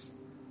retreat.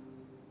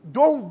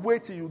 Don't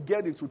wait till you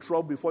get into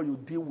trouble before you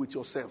deal with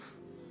yourself.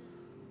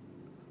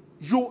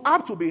 You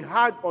have to be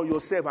hard on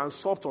yourself and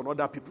soft on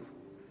other people.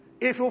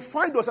 If you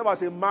find yourself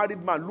as a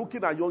married man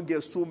looking at young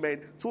girls,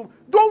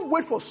 don't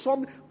wait for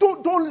something.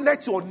 Don't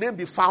let your name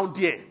be found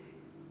there.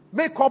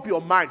 Make up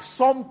your mind.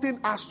 Something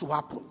has to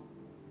happen.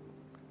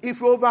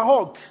 If you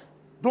overhug,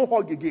 don't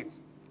hug again.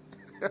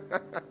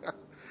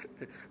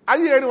 Are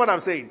you hearing what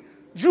I'm saying?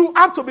 You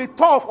have to be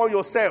tough on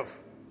yourself.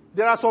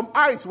 There are some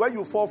heights where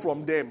you fall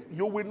from them.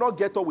 You will not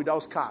get up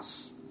without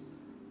scars.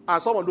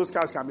 And some of those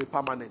scars can be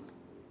permanent.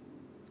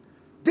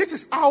 This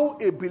is how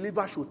a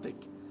believer should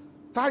think.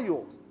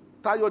 Tayo,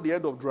 the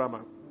end of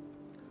drama.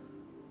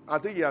 I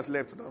think he has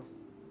left now.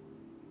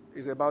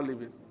 He's about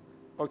leaving.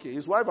 Okay,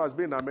 his wife has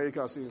been in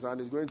America since, and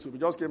he's going to. He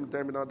just came to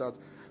tell me now that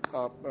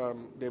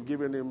they've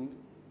given him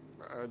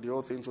the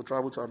whole thing to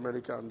travel to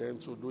America and then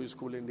to do his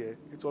schooling there.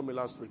 He told me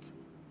last week.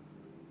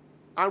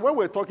 And when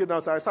we were talking now,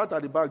 so I sat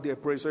at the back there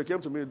praying. So he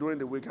came to me during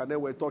the week, and then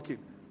we were talking.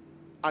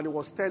 And he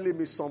was telling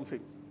me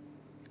something.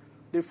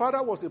 The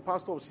father was a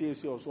pastor of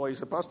CAC also, or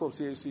he's a pastor of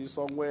CAC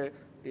somewhere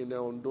in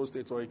Ondo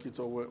State or Ekiti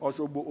or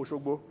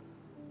Oshogbo.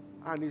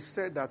 And he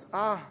said that,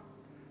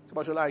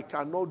 I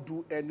cannot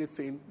do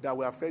anything that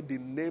will affect the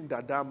name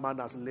that man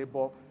has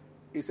labored.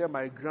 He said,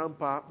 my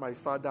grandpa, my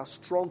father,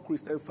 strong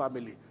Christian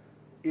family.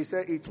 He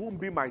said, it won't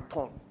be my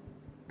turn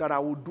that I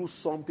will do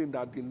something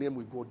that the name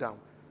will go down.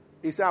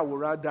 He said, I would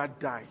rather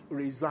die,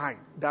 resign,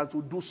 than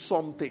to do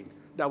something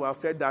that will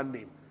affect that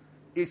name.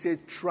 It's a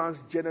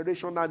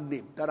transgenerational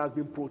name that has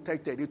been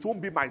protected. It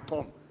won't be my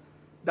turn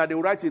that they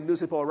will write in the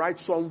newspaper or write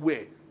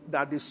somewhere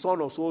that the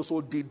son of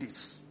so did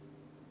this.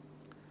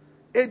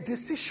 A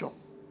decision.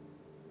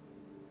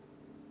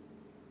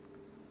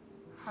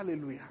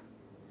 Hallelujah.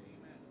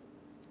 Amen.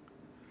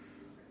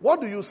 What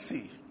do you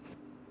see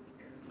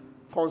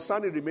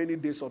concerning the remaining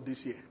days of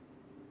this year?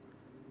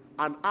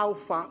 And how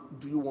far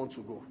do you want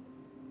to go?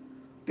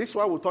 This is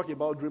why we're talking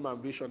about dream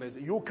and vision.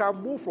 You can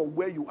move from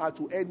where you are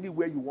to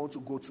anywhere you want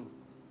to go to.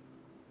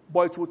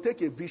 But it will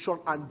take a vision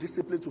and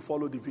discipline to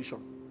follow the vision.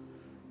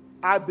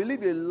 I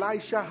believe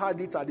Elisha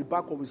had it at the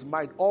back of his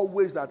mind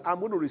always that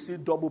I'm going to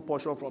receive double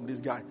portion from this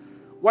guy.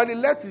 When he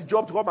left his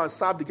job to come and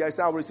serve the guy, he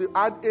said, I will receive.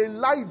 And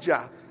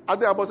Elijah, I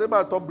think I must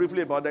have talked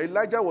briefly about that.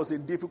 Elijah was a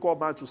difficult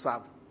man to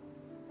serve.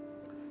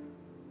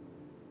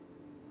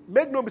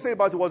 Make no mistake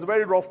about it, he was a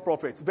very rough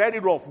prophet. Very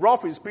rough.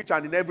 Rough in speech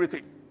and in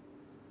everything.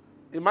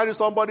 Imagine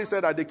somebody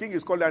said that the king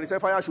is calling and he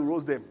said fire should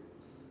roast them.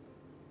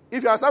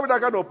 If you are serving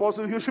that kind of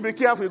person, you should be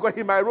careful because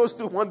he might roast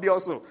you one day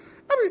also.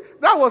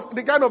 That was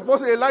the kind of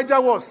person Elijah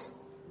was.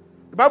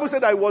 The Bible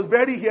said that he was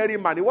very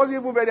hearing man. He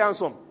wasn't even very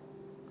handsome.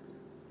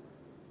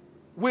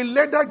 With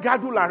leather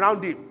girdle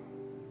around him.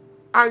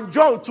 And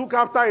John took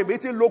after him,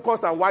 eating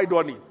locust and wild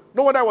honey.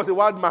 No wonder he was a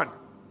wild man.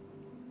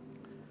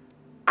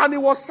 And he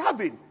was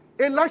serving.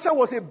 Elisha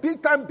was a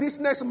big-time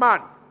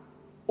businessman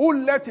who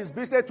left his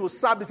business to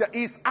serve.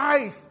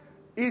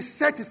 He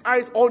set his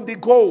eyes on the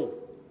goal.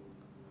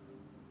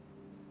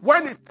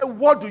 When he said,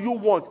 what do you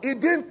want? He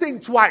didn't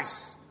think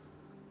twice.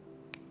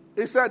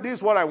 He said, this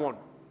is what I want.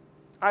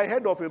 I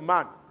heard of a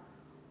man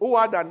who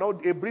had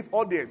a brief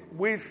audience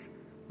with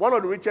one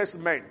of the richest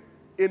men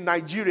in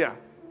Nigeria.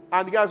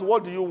 And the guy said,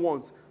 what do you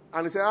want?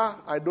 And he said,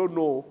 I don't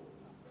know.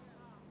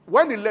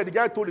 When he left, the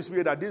guy told his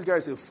spirit that this guy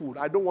is a fool.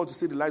 I don't want to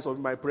see the lights of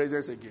my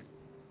presence again.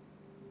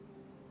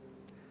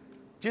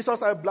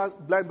 Jesus had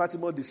blind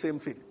Bartimaeus the same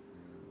thing.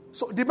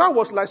 So the man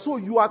was like, so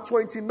you are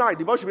 29.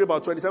 The man should be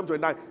about 27,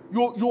 29.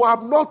 You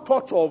have not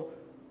thought of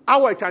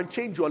how I can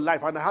change your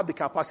life and I have the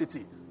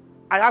capacity.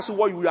 I asked you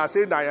what you are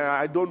saying.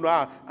 I don't know.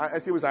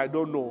 I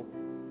don't know.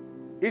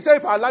 He said,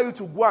 if I allow you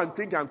to go and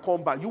think and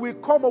come back, you will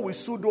come up with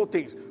pseudo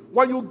things.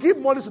 When you give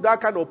money to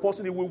that kind of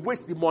person, you will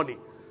waste the money.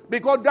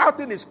 Because that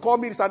thing is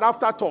coming, it's an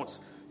afterthought.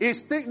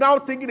 He's now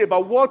thinking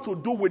about what to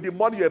do with the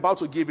money you're about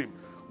to give him.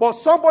 But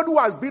somebody who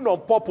has been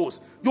on purpose,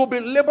 you'll be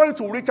laboring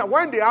to reach out.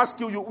 When they ask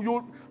you,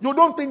 you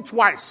don't think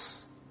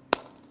twice.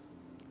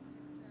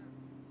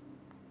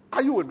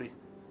 Are you with me?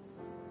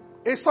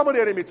 Is somebody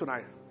hearing me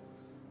tonight?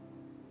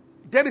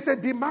 There is a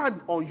demand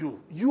on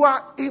you. You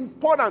are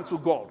important to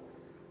God.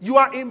 You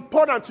are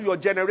important to your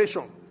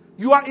generation.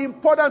 You are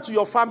important to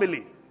your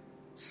family.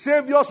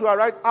 Saviors were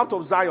right out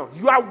of Zion.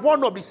 You are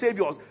one of the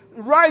saviors.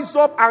 Rise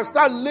up and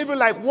start living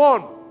like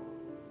one.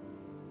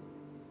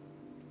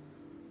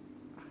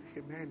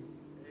 Amen.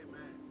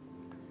 Amen.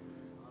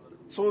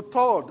 So,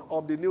 third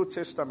of the New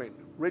Testament,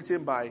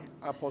 written by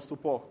Apostle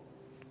Paul,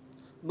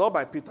 not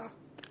by Peter,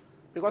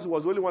 because he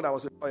was the only one that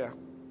was a lawyer.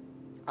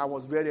 I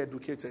was very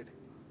educated.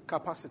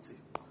 Capacity.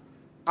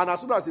 And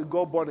as soon as he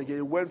got born again,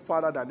 he went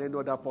farther than any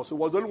other person.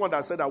 He was the only one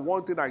that said that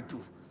one thing I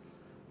do.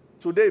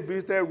 Today, he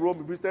visited Rome,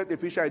 he visited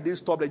Ephesus, he didn't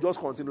stop, they just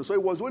continued. So he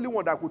was the only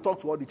one that could talk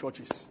to all the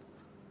churches.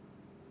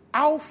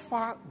 How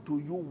far do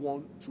you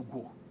want to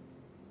go?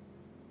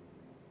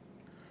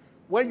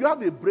 When you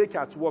have a break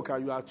at work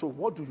and you are at home,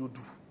 what do you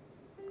do?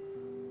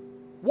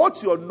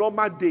 What's your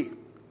normal day?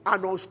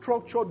 An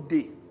unstructured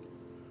day.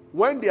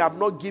 When they have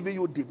not given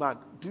you demand,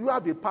 do you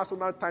have a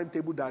personal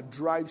timetable that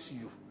drives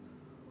you?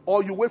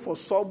 Or you wait for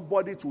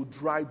somebody to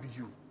drive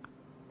you?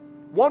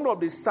 One of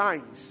the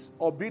signs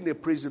of being a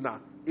prisoner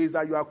is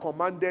that you are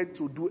commanded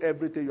to do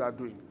everything you are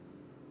doing.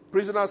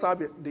 Prisoners have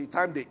the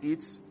time they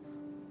eat,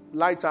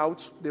 light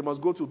out, they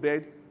must go to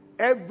bed.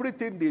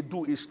 Everything they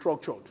do is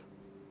structured.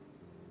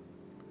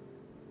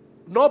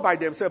 Not by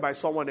themselves, by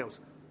someone else.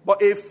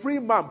 But a free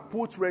man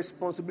puts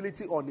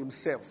responsibility on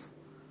himself.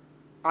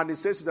 And he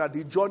says that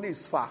the journey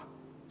is far.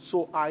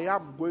 So I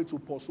am going to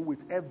pursue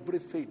with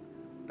everything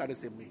that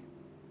is in me.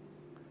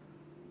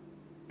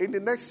 In the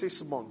next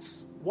 6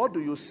 months, what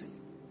do you see?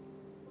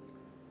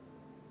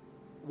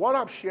 What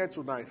I've shared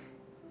tonight,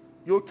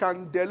 you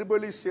can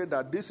deliberately say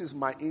that this is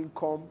my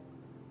income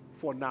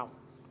for now.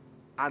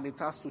 And it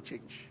has to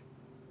change.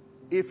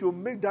 If you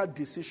make that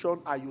decision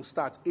and you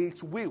start,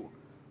 it will.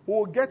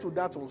 We'll get to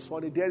that on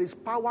Sunday. There is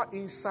power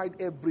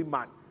inside every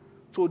man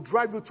to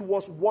drive you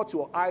towards what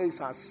your eyes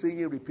are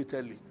seeing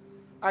repeatedly.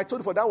 I told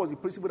you for that was the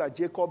principle that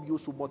Jacob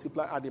used to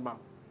multiply animals.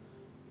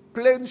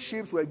 Plain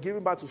sheep were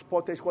given back to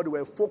spotted because they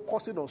were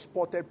focusing on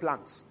spotted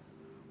plants.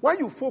 When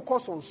you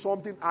focus on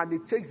something and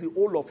it takes the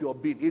whole of your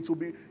being,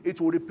 it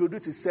will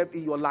reproduce itself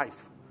in your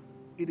life.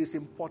 It is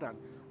important.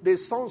 The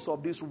sons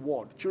of this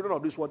world, children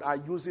of this world, are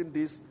using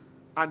this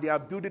and they are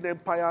building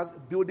empires,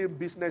 building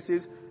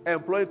businesses,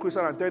 employing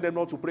Christians and telling them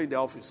not to pray in their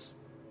office.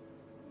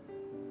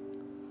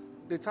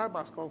 The time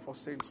has come for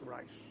saints to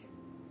rise.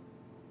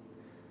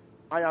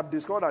 I have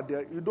discovered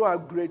that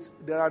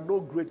there are no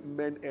great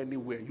men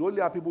anywhere. You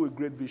only have people with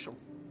great vision.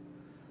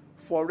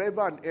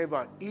 Forever and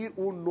ever, he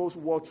who knows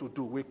what to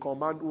do will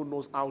command who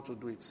knows how to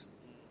do it.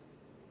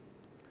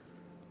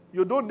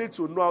 You don't need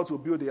to know how to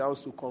build a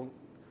house to come.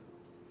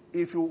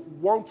 If you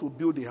want to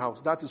build a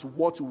house, that is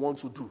what you want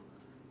to do.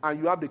 And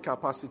you have the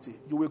capacity.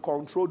 You will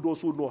control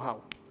those who know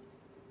how.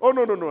 Oh,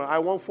 no, I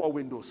want 4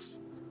 windows.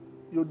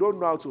 You don't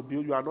know how to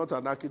build. You are not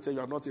an architect.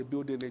 You are not a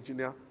building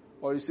engineer.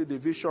 Or you see the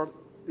vision.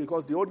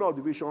 Because the owner of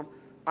the vision,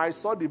 I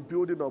saw the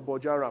building of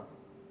Bojarab.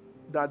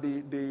 That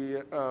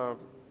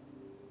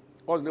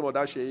what's the name of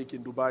that sheikh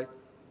in Dubai?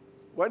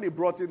 When he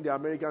brought in the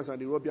Americans and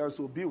the Europeans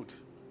to build,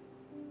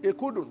 he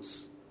couldn't.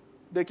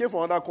 They came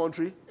from another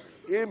country.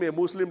 Him, a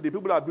Muslim, the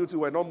people that built it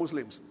were not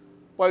Muslims.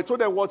 But he told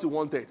them what he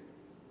wanted.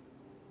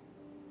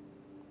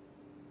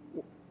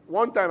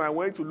 One time I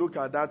went to look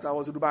at that. I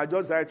was in Dubai. I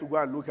just decided to go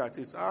and look at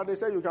it. And they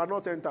said you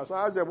cannot enter. So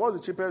I asked them, what's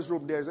the cheapest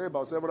room? They said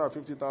about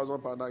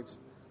 750,000 per night.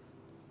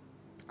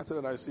 I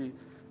told them, I see,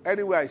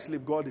 anywhere I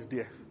sleep, God is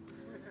there.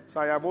 So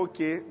I am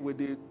okay with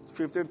the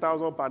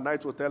 15,000 per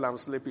night hotel I'm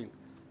sleeping.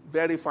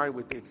 Very fine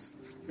with it.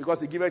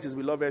 Because he giveth his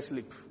beloved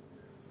sleep.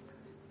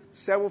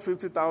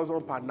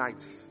 750,000 per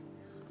night.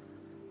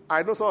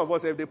 I know some of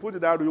us, if they put it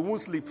down, you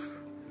won't sleep.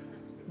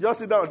 Just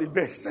sit down on the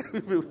bed.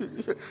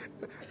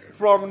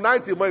 From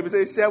 90 more, you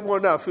say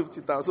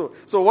 750,000.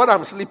 So what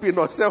I'm sleeping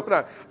on,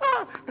 700.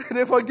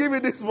 They forgive me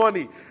this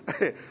money.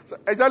 So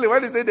exactly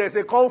when they say there's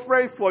a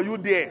conference for you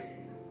there,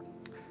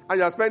 and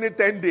you're spending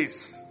 10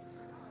 days,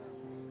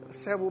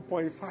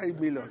 7.5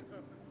 million.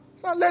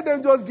 So let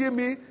them just give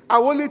me, I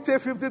will only take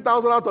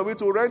 50,000 out of it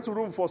to rent a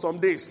room for some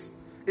days.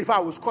 If I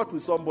was caught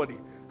with somebody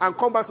and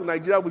come back to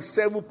Nigeria with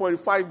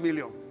 7.5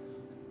 million.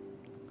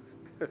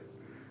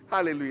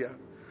 Hallelujah.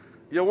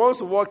 You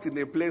once walked in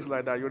a place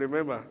like that, you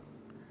remember?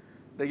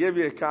 They gave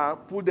you a car,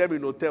 put them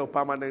in hotel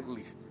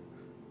permanently.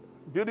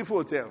 Beautiful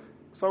hotel,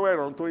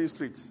 somewhere on Tony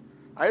Street.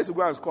 I used to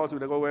go and escort them.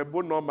 They go, we were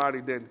both not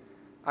married then.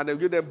 And they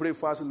give them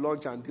breakfast,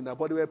 lunch, and dinner.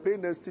 But they were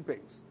paying them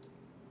stipends.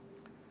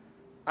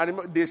 And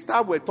the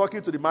staff were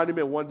talking to the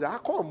management one day. How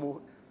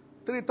come?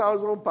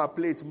 3,000 per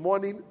plate,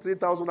 morning,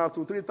 3,000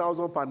 afternoon,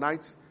 3,000 per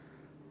night.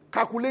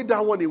 Calculate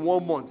that one in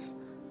 1 month.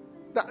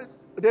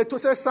 They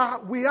said, sir,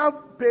 we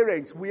have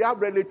parents, we have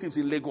relatives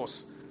in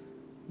Lagos.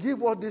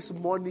 Give us this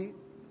money.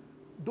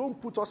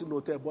 Don't put us in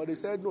hotel. But they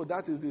said, no,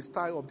 that is the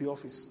style of the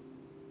office.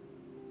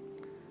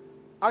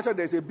 Actually,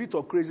 there's a bit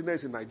of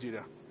craziness in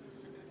Nigeria.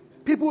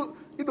 People,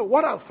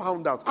 what I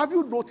found out, have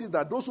you noticed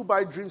that those who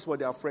buy drinks for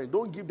their friend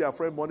don't give their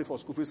friend money for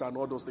school fees and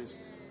all those things?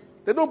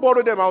 They don't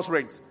borrow them house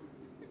rent.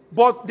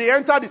 But they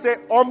enter, they say,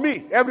 on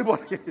me,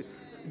 everybody,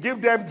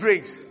 give them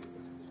drinks.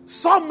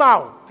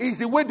 Somehow, it's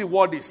the way the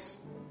world is.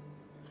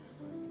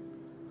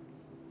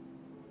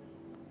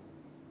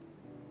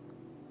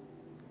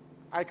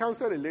 I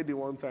counseled a lady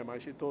one time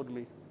and she told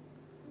me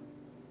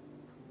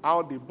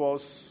how the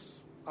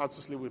boss had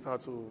to sleep with her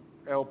to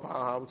help her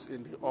out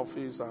in the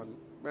office and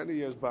many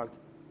years back.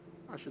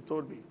 And she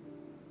told me.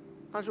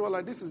 And she was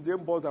like, this is the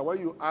boss that when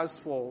you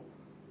ask for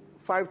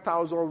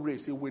 5,000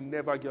 race, it will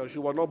never give you. She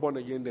was not born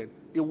again then.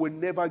 It will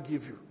never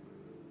give you.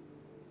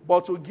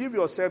 But to give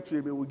yourself to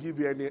him, it will give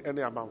you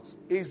any amount.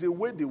 It's the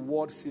way the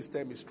world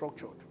system is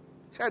structured.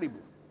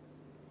 Terrible.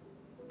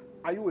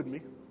 Are you with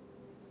me?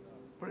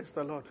 Praise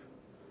the Lord.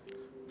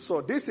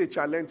 So this is a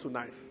challenge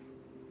tonight.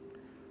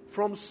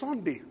 From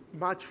Sunday,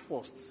 March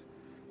 1st,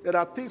 there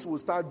are things we'll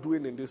start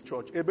doing in this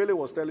church. Ebele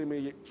was telling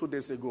me 2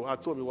 days ago, I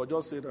told him, he was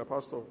just saying,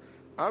 Pastor,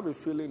 I have a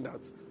feeling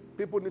that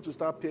people need to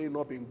start pairing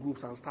up in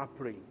groups and start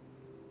praying.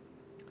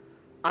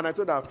 And I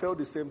told her I felt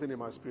the same thing in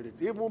my spirit.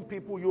 Even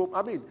people,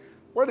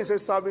 when they say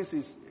service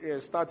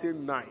is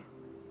starting 9,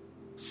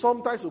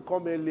 sometimes you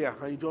come earlier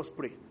and you just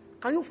pray.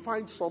 Can you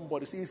find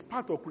somebody? See, it's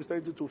part of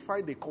Christianity to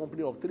find a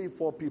company of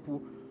 3-4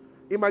 people.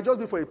 It might just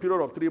be for a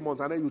period of 3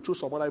 months, and then you choose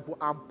some other people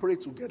and pray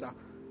together.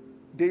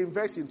 They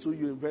invest into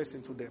you, invest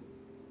into them.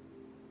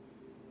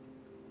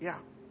 Yeah.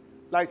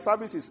 Like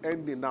service is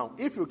ending now.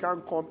 If you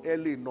can't come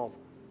early enough,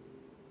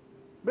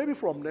 maybe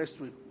from next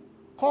week,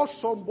 call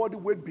somebody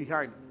wait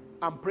behind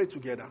and pray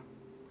together.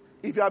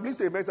 If you have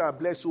listened to a message that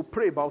bless you,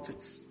 pray about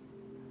it.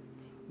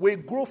 We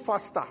grow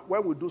faster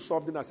when we do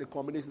something as a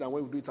community than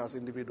when we do it as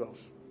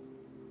individuals.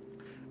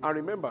 And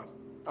remember,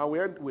 and we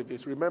end with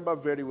this, remember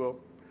very well,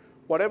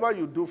 whatever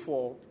you do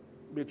for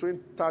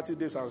between 30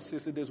 days and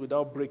 60 days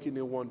without breaking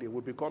in one day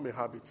will become a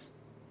habit.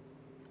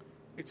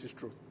 It is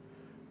true.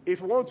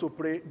 If you want to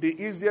pray, the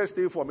easiest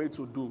thing for me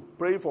to do,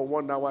 praying for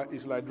 1 hour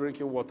is like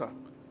drinking water.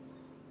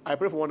 I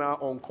pray for 1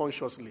 hour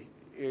unconsciously.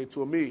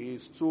 To me,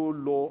 it's too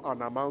low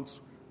an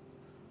amount.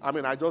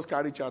 I just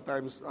carry chair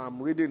times.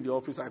 I'm reading in the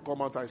office. I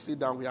come out. I sit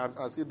down here.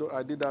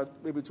 I did that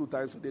maybe 2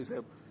 times today.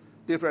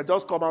 Different.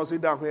 Just come out,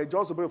 sit down here.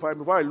 Just to pray for him.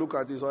 Before I look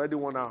at it, it's already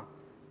 1 hour.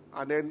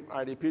 And then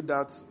I repeat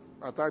that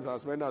at times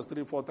as many as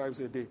 3-4 times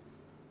a day.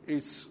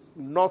 It's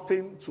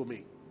nothing to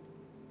me.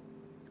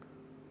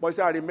 But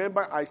see, I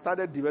remember I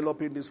started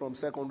developing this from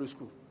secondary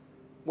school.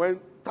 When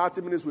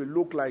 30 minutes will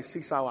look like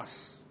 6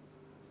 hours.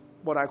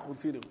 But I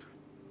continued.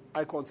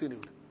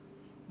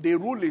 The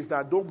rule is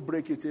that don't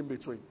break it in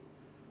between.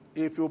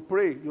 If you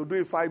pray, you do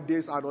it 5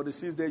 days, and on the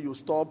 6th day you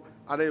stop,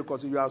 and then you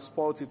continue. You have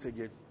spoiled it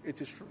again.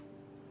 It is true.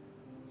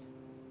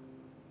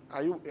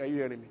 Are you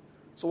hearing me?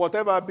 So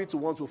whatever habit you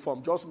want to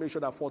form, just make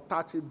sure that for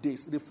 30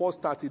 days, the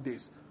first 30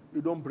 days,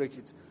 you don't break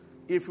it.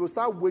 If you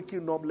start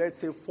waking up, let's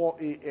say 4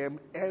 a.m.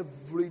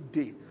 every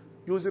day,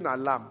 using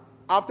alarm,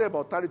 after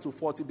about 30 to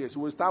 40 days,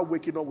 you will start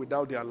waking up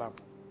without the alarm.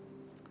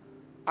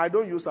 I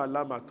don't use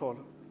alarm at all.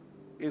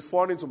 It's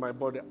foreign to my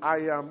body.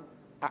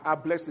 I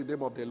bless the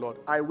name of the Lord.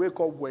 I wake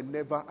up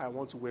whenever I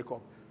want to wake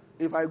up.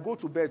 If I go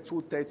to bed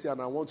 2:30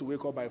 and I want to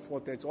wake up by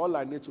 4:30, all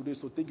I need to do is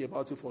to think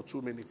about it for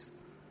 2 minutes.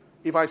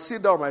 If I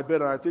sit down on my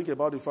bed and I think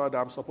about the fact that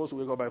I'm supposed to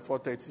wake up by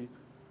 4:30,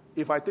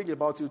 if I think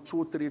about it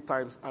 2-3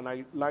 times and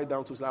I lie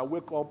down to sleep, I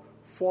wake up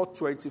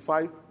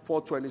 4:25,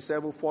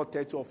 4:27,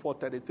 4:30, or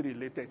 4:33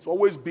 later. It's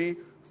always be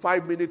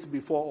 5 minutes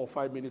before or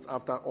 5 minutes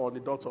after on the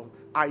dot of.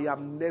 I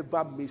have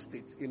never missed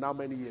it in how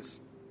many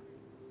years?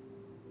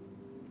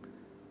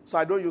 So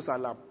I don't use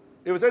alarm.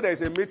 If you say there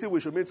is a meeting, we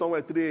should meet somewhere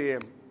at 3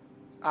 a.m.,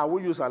 I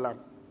will use alarm.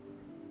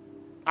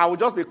 I will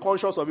just be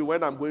conscious of it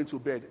when I'm going to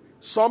bed.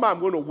 Some I'm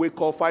going to wake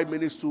up 5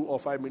 minutes to or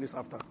 5 minutes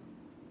after.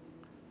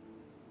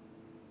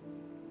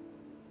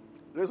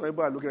 Those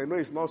people are looking, I know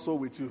it's not so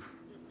with you.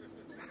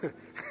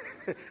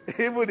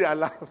 Even the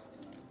alarm.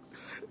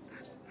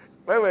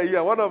 When we were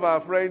here, one of our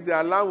friends,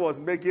 the alarm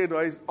was making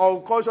noise,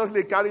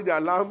 unconsciously carried the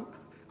alarm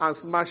and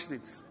smashed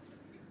it.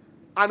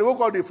 And he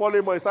woke up the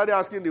following morning, started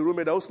asking the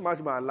roommate, who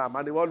smashed my alarm?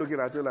 And they were looking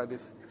at you like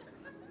this.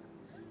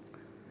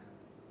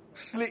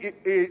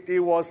 It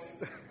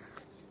was...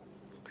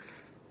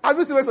 Have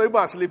you seen when some people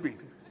are sleeping?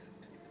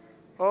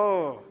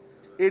 Oh,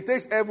 it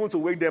takes heaven to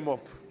wake them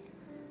up.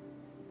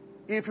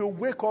 If you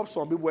wake up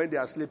some people when they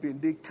are sleeping,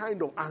 they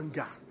kind of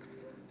anger.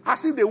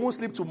 As if they won't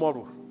sleep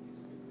tomorrow.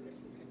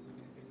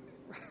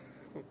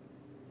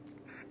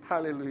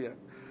 Hallelujah.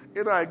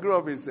 I grew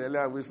up in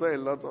Sola. We saw a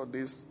lot of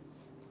this.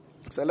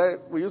 Sola,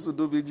 we used to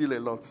do vigil a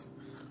lot.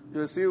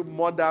 You see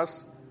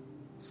mothers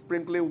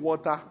sprinkling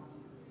water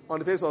on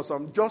the face of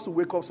some, just to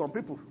wake up some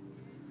people.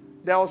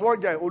 There was one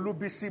guy,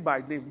 Olubisi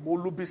by name,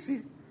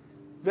 Olubisi,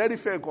 very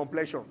fair in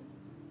complexion.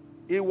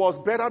 He was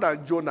better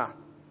than Jonah.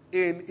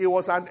 He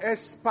was an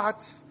expert.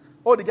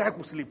 Oh, the guy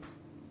could sleep.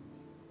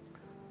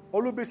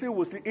 Olubisi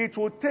would sleep. It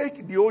would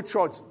take the whole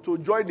church to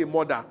join the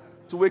mother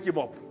to wake him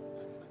up.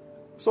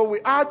 So we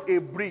had a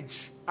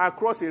bridge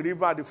across a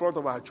river at the front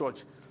of our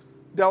church.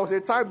 There was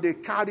a time they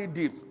carried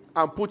him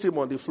and put him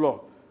on the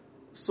floor.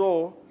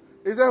 So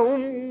he said,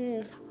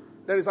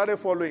 Then he started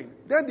following.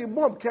 Then the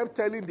mom kept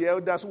telling the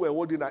elders who were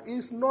holding her,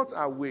 he's not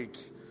awake.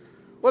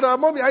 But our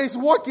mom, he's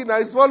walking,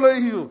 he's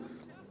following you.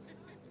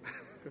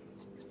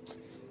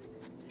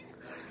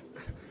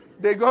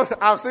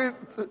 I've seen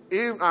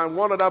him and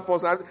one other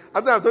person. I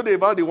think I've told you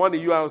about the one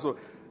in you also.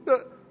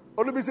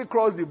 Olubisi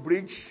crossed the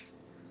bridge.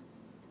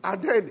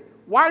 And then,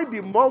 while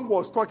the mom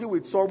was talking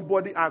with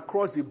somebody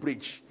across the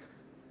bridge,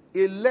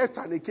 he left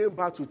and he came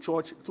back to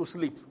church to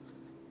sleep.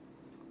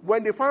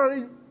 When they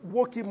finally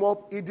woke him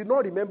up, he did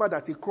not remember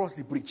that he crossed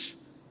the bridge.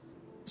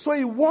 So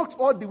he walked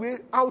all the way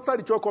outside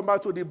the church, come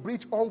back to the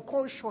bridge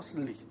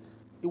unconsciously.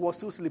 He was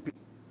still sleeping.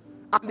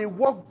 And he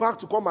walked back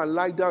to come and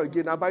lie down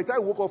again. And by the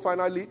time he woke up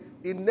finally,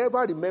 he never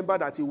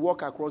remembered that he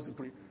walked across the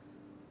bridge.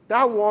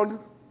 That one,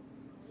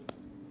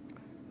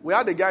 we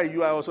had a guy in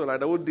UI also like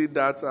that who did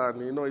that,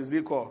 and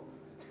Ezekiel.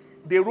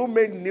 The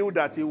roommate knew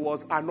that he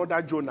was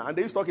another Jonah, and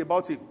they used to talk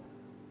about him.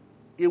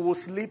 He would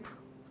sleep,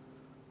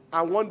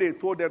 and one day he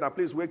told them that,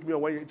 please wake me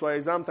up it was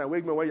exam time,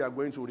 wake me up when you are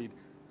going to read.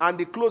 And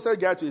the closest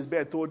guy to his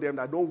bed told them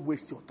that don't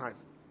waste your time.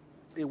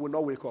 He will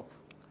not wake up.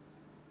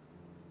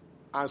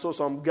 And so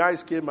some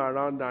guys came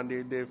around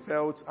and they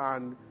felt,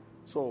 and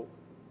so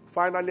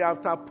finally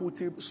after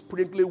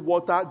sprinkling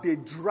water, they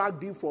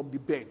dragged him from the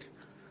bed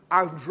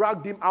and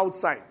dragged him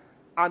outside.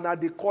 And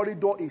at the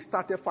corridor, he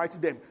started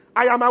fighting them.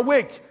 I am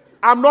awake.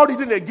 I'm not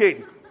reading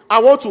again. I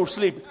want to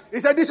sleep. He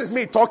said, this is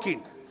me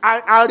talking.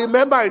 I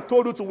remember I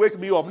told you to wake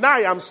me up. Now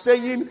I am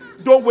saying,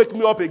 don't wake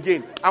me up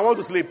again. I want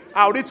to sleep.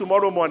 I'll read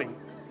tomorrow morning.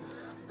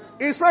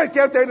 His friend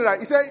kept telling him that.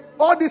 He said,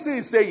 all these things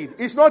he's saying,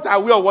 he's not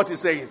aware of what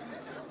he's saying.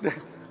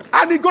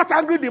 And he got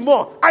angry the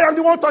more. I am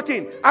the one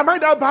talking. Am I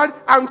that bad?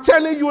 I'm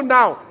telling you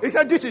now. He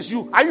said, this is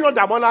you. Are you not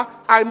Damola?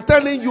 I'm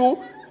telling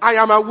you, I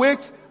am awake.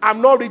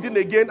 I'm not reading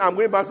again. I'm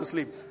going back to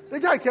sleep. The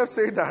guy kept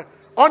saying that.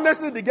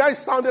 Honestly, the guy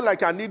sounded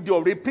like an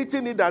idiot,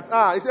 repeating it that,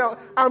 he said,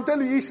 I'm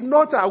telling you, he's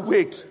not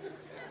awake.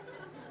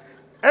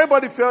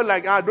 Everybody felt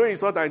like, don't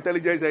insult our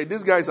intelligence. He said,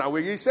 this guy is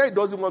awake. He said he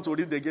doesn't want to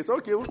read again. He said,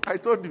 okay, I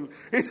told you.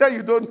 He said,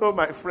 you don't know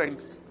my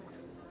friend.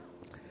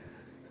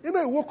 He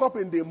woke up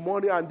in the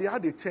morning and they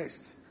had a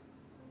test.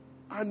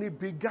 And he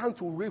began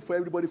to rage for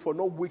everybody for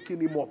not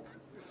waking him up.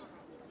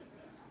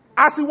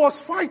 As he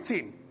was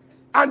fighting,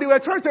 and they were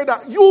trying to say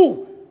that,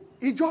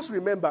 he just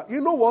remembered. You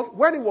know what?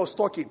 When he was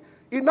talking,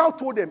 he now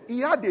told them he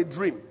had a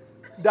dream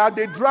that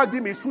they dragged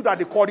him, he stood at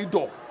the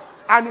corridor.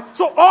 And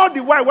so all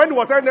the while, when he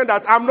was saying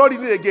that, I'm not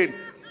reading again,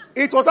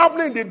 it was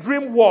happening in the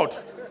dream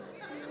world.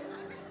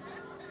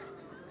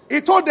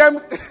 He told them,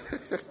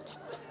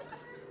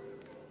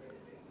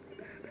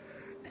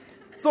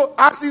 so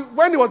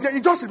when he was there,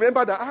 he just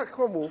remembered that,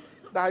 come on,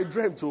 that I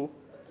dreamt too.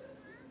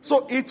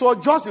 So it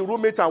was just the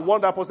roommate and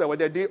one other person that were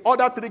there. The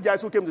other three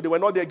guys who came, they were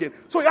not there again.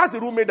 So he asked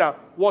the roommate that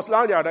was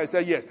lying there, and I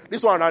said, yes.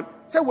 This one, and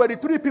he said, were the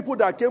three people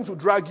that came to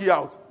drag you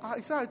out?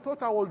 He said, I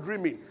thought I was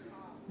dreaming.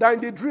 That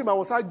in the dream, I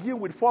was arguing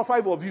with 4 or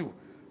 5 of you.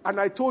 And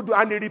I told you,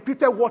 and he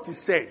repeated what he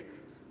said.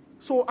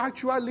 So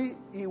actually,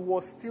 he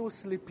was still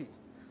sleeping.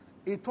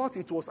 He thought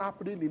it was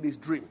happening in his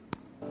dream.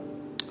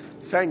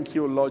 Thank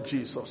you, Lord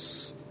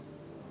Jesus.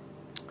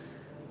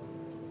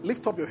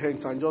 Lift up your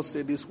hands and just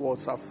say these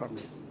words after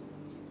me.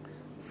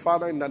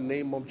 Father, in the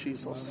name of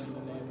Jesus,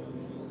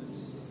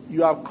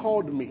 you have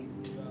called me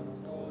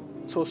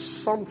to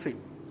something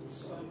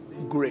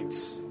great.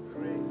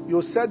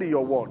 You said in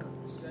your word,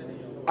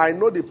 I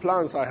know the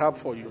plans I have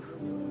for you.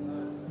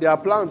 They are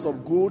plans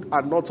of good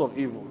and not of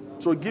evil,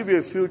 to give you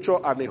a future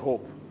and a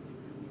hope.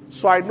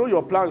 So I know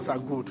your plans are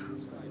good.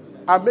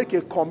 I make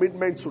a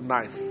commitment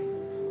tonight.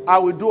 I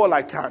will do all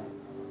I can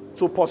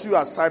to pursue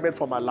your assignment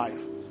for my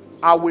life.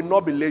 I will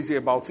not be lazy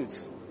about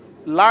it.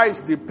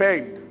 Lives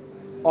depend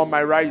on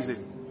my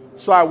rising.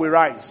 So I will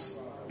rise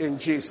in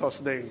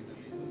Jesus' name.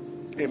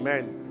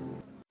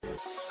 Amen.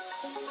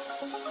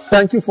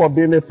 Thank you for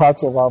being a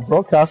part of our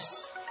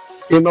broadcast.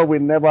 We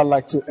never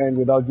like to end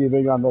without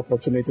giving you an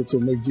opportunity to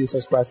make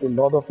Jesus Christ the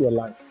Lord of your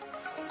life.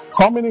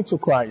 Coming into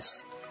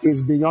Christ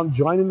is beyond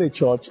joining a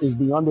church, is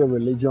beyond a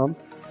religion.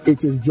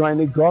 It is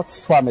joining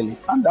God's family.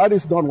 And that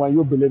is done when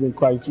you believe in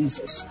Christ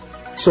Jesus.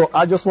 So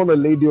I just want to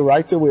lead you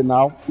right away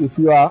now. If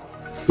you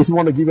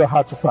want to give your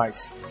heart to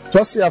Christ,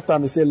 just say after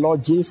me, say,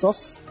 Lord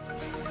Jesus,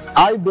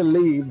 I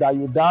believe that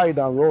you died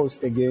and rose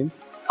again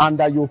and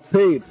that you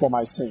paid for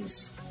my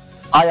sins.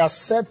 I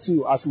accept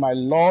you as my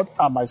Lord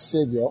and my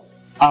Savior,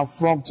 and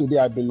from today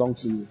I belong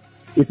to you.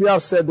 If you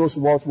have said those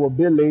words, will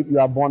be late, you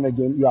are born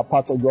again, you are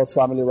part of God's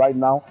family right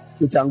now.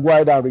 You can go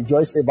ahead and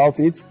rejoice about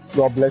it.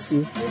 God bless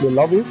you. We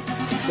love you.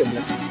 Stay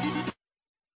blessed.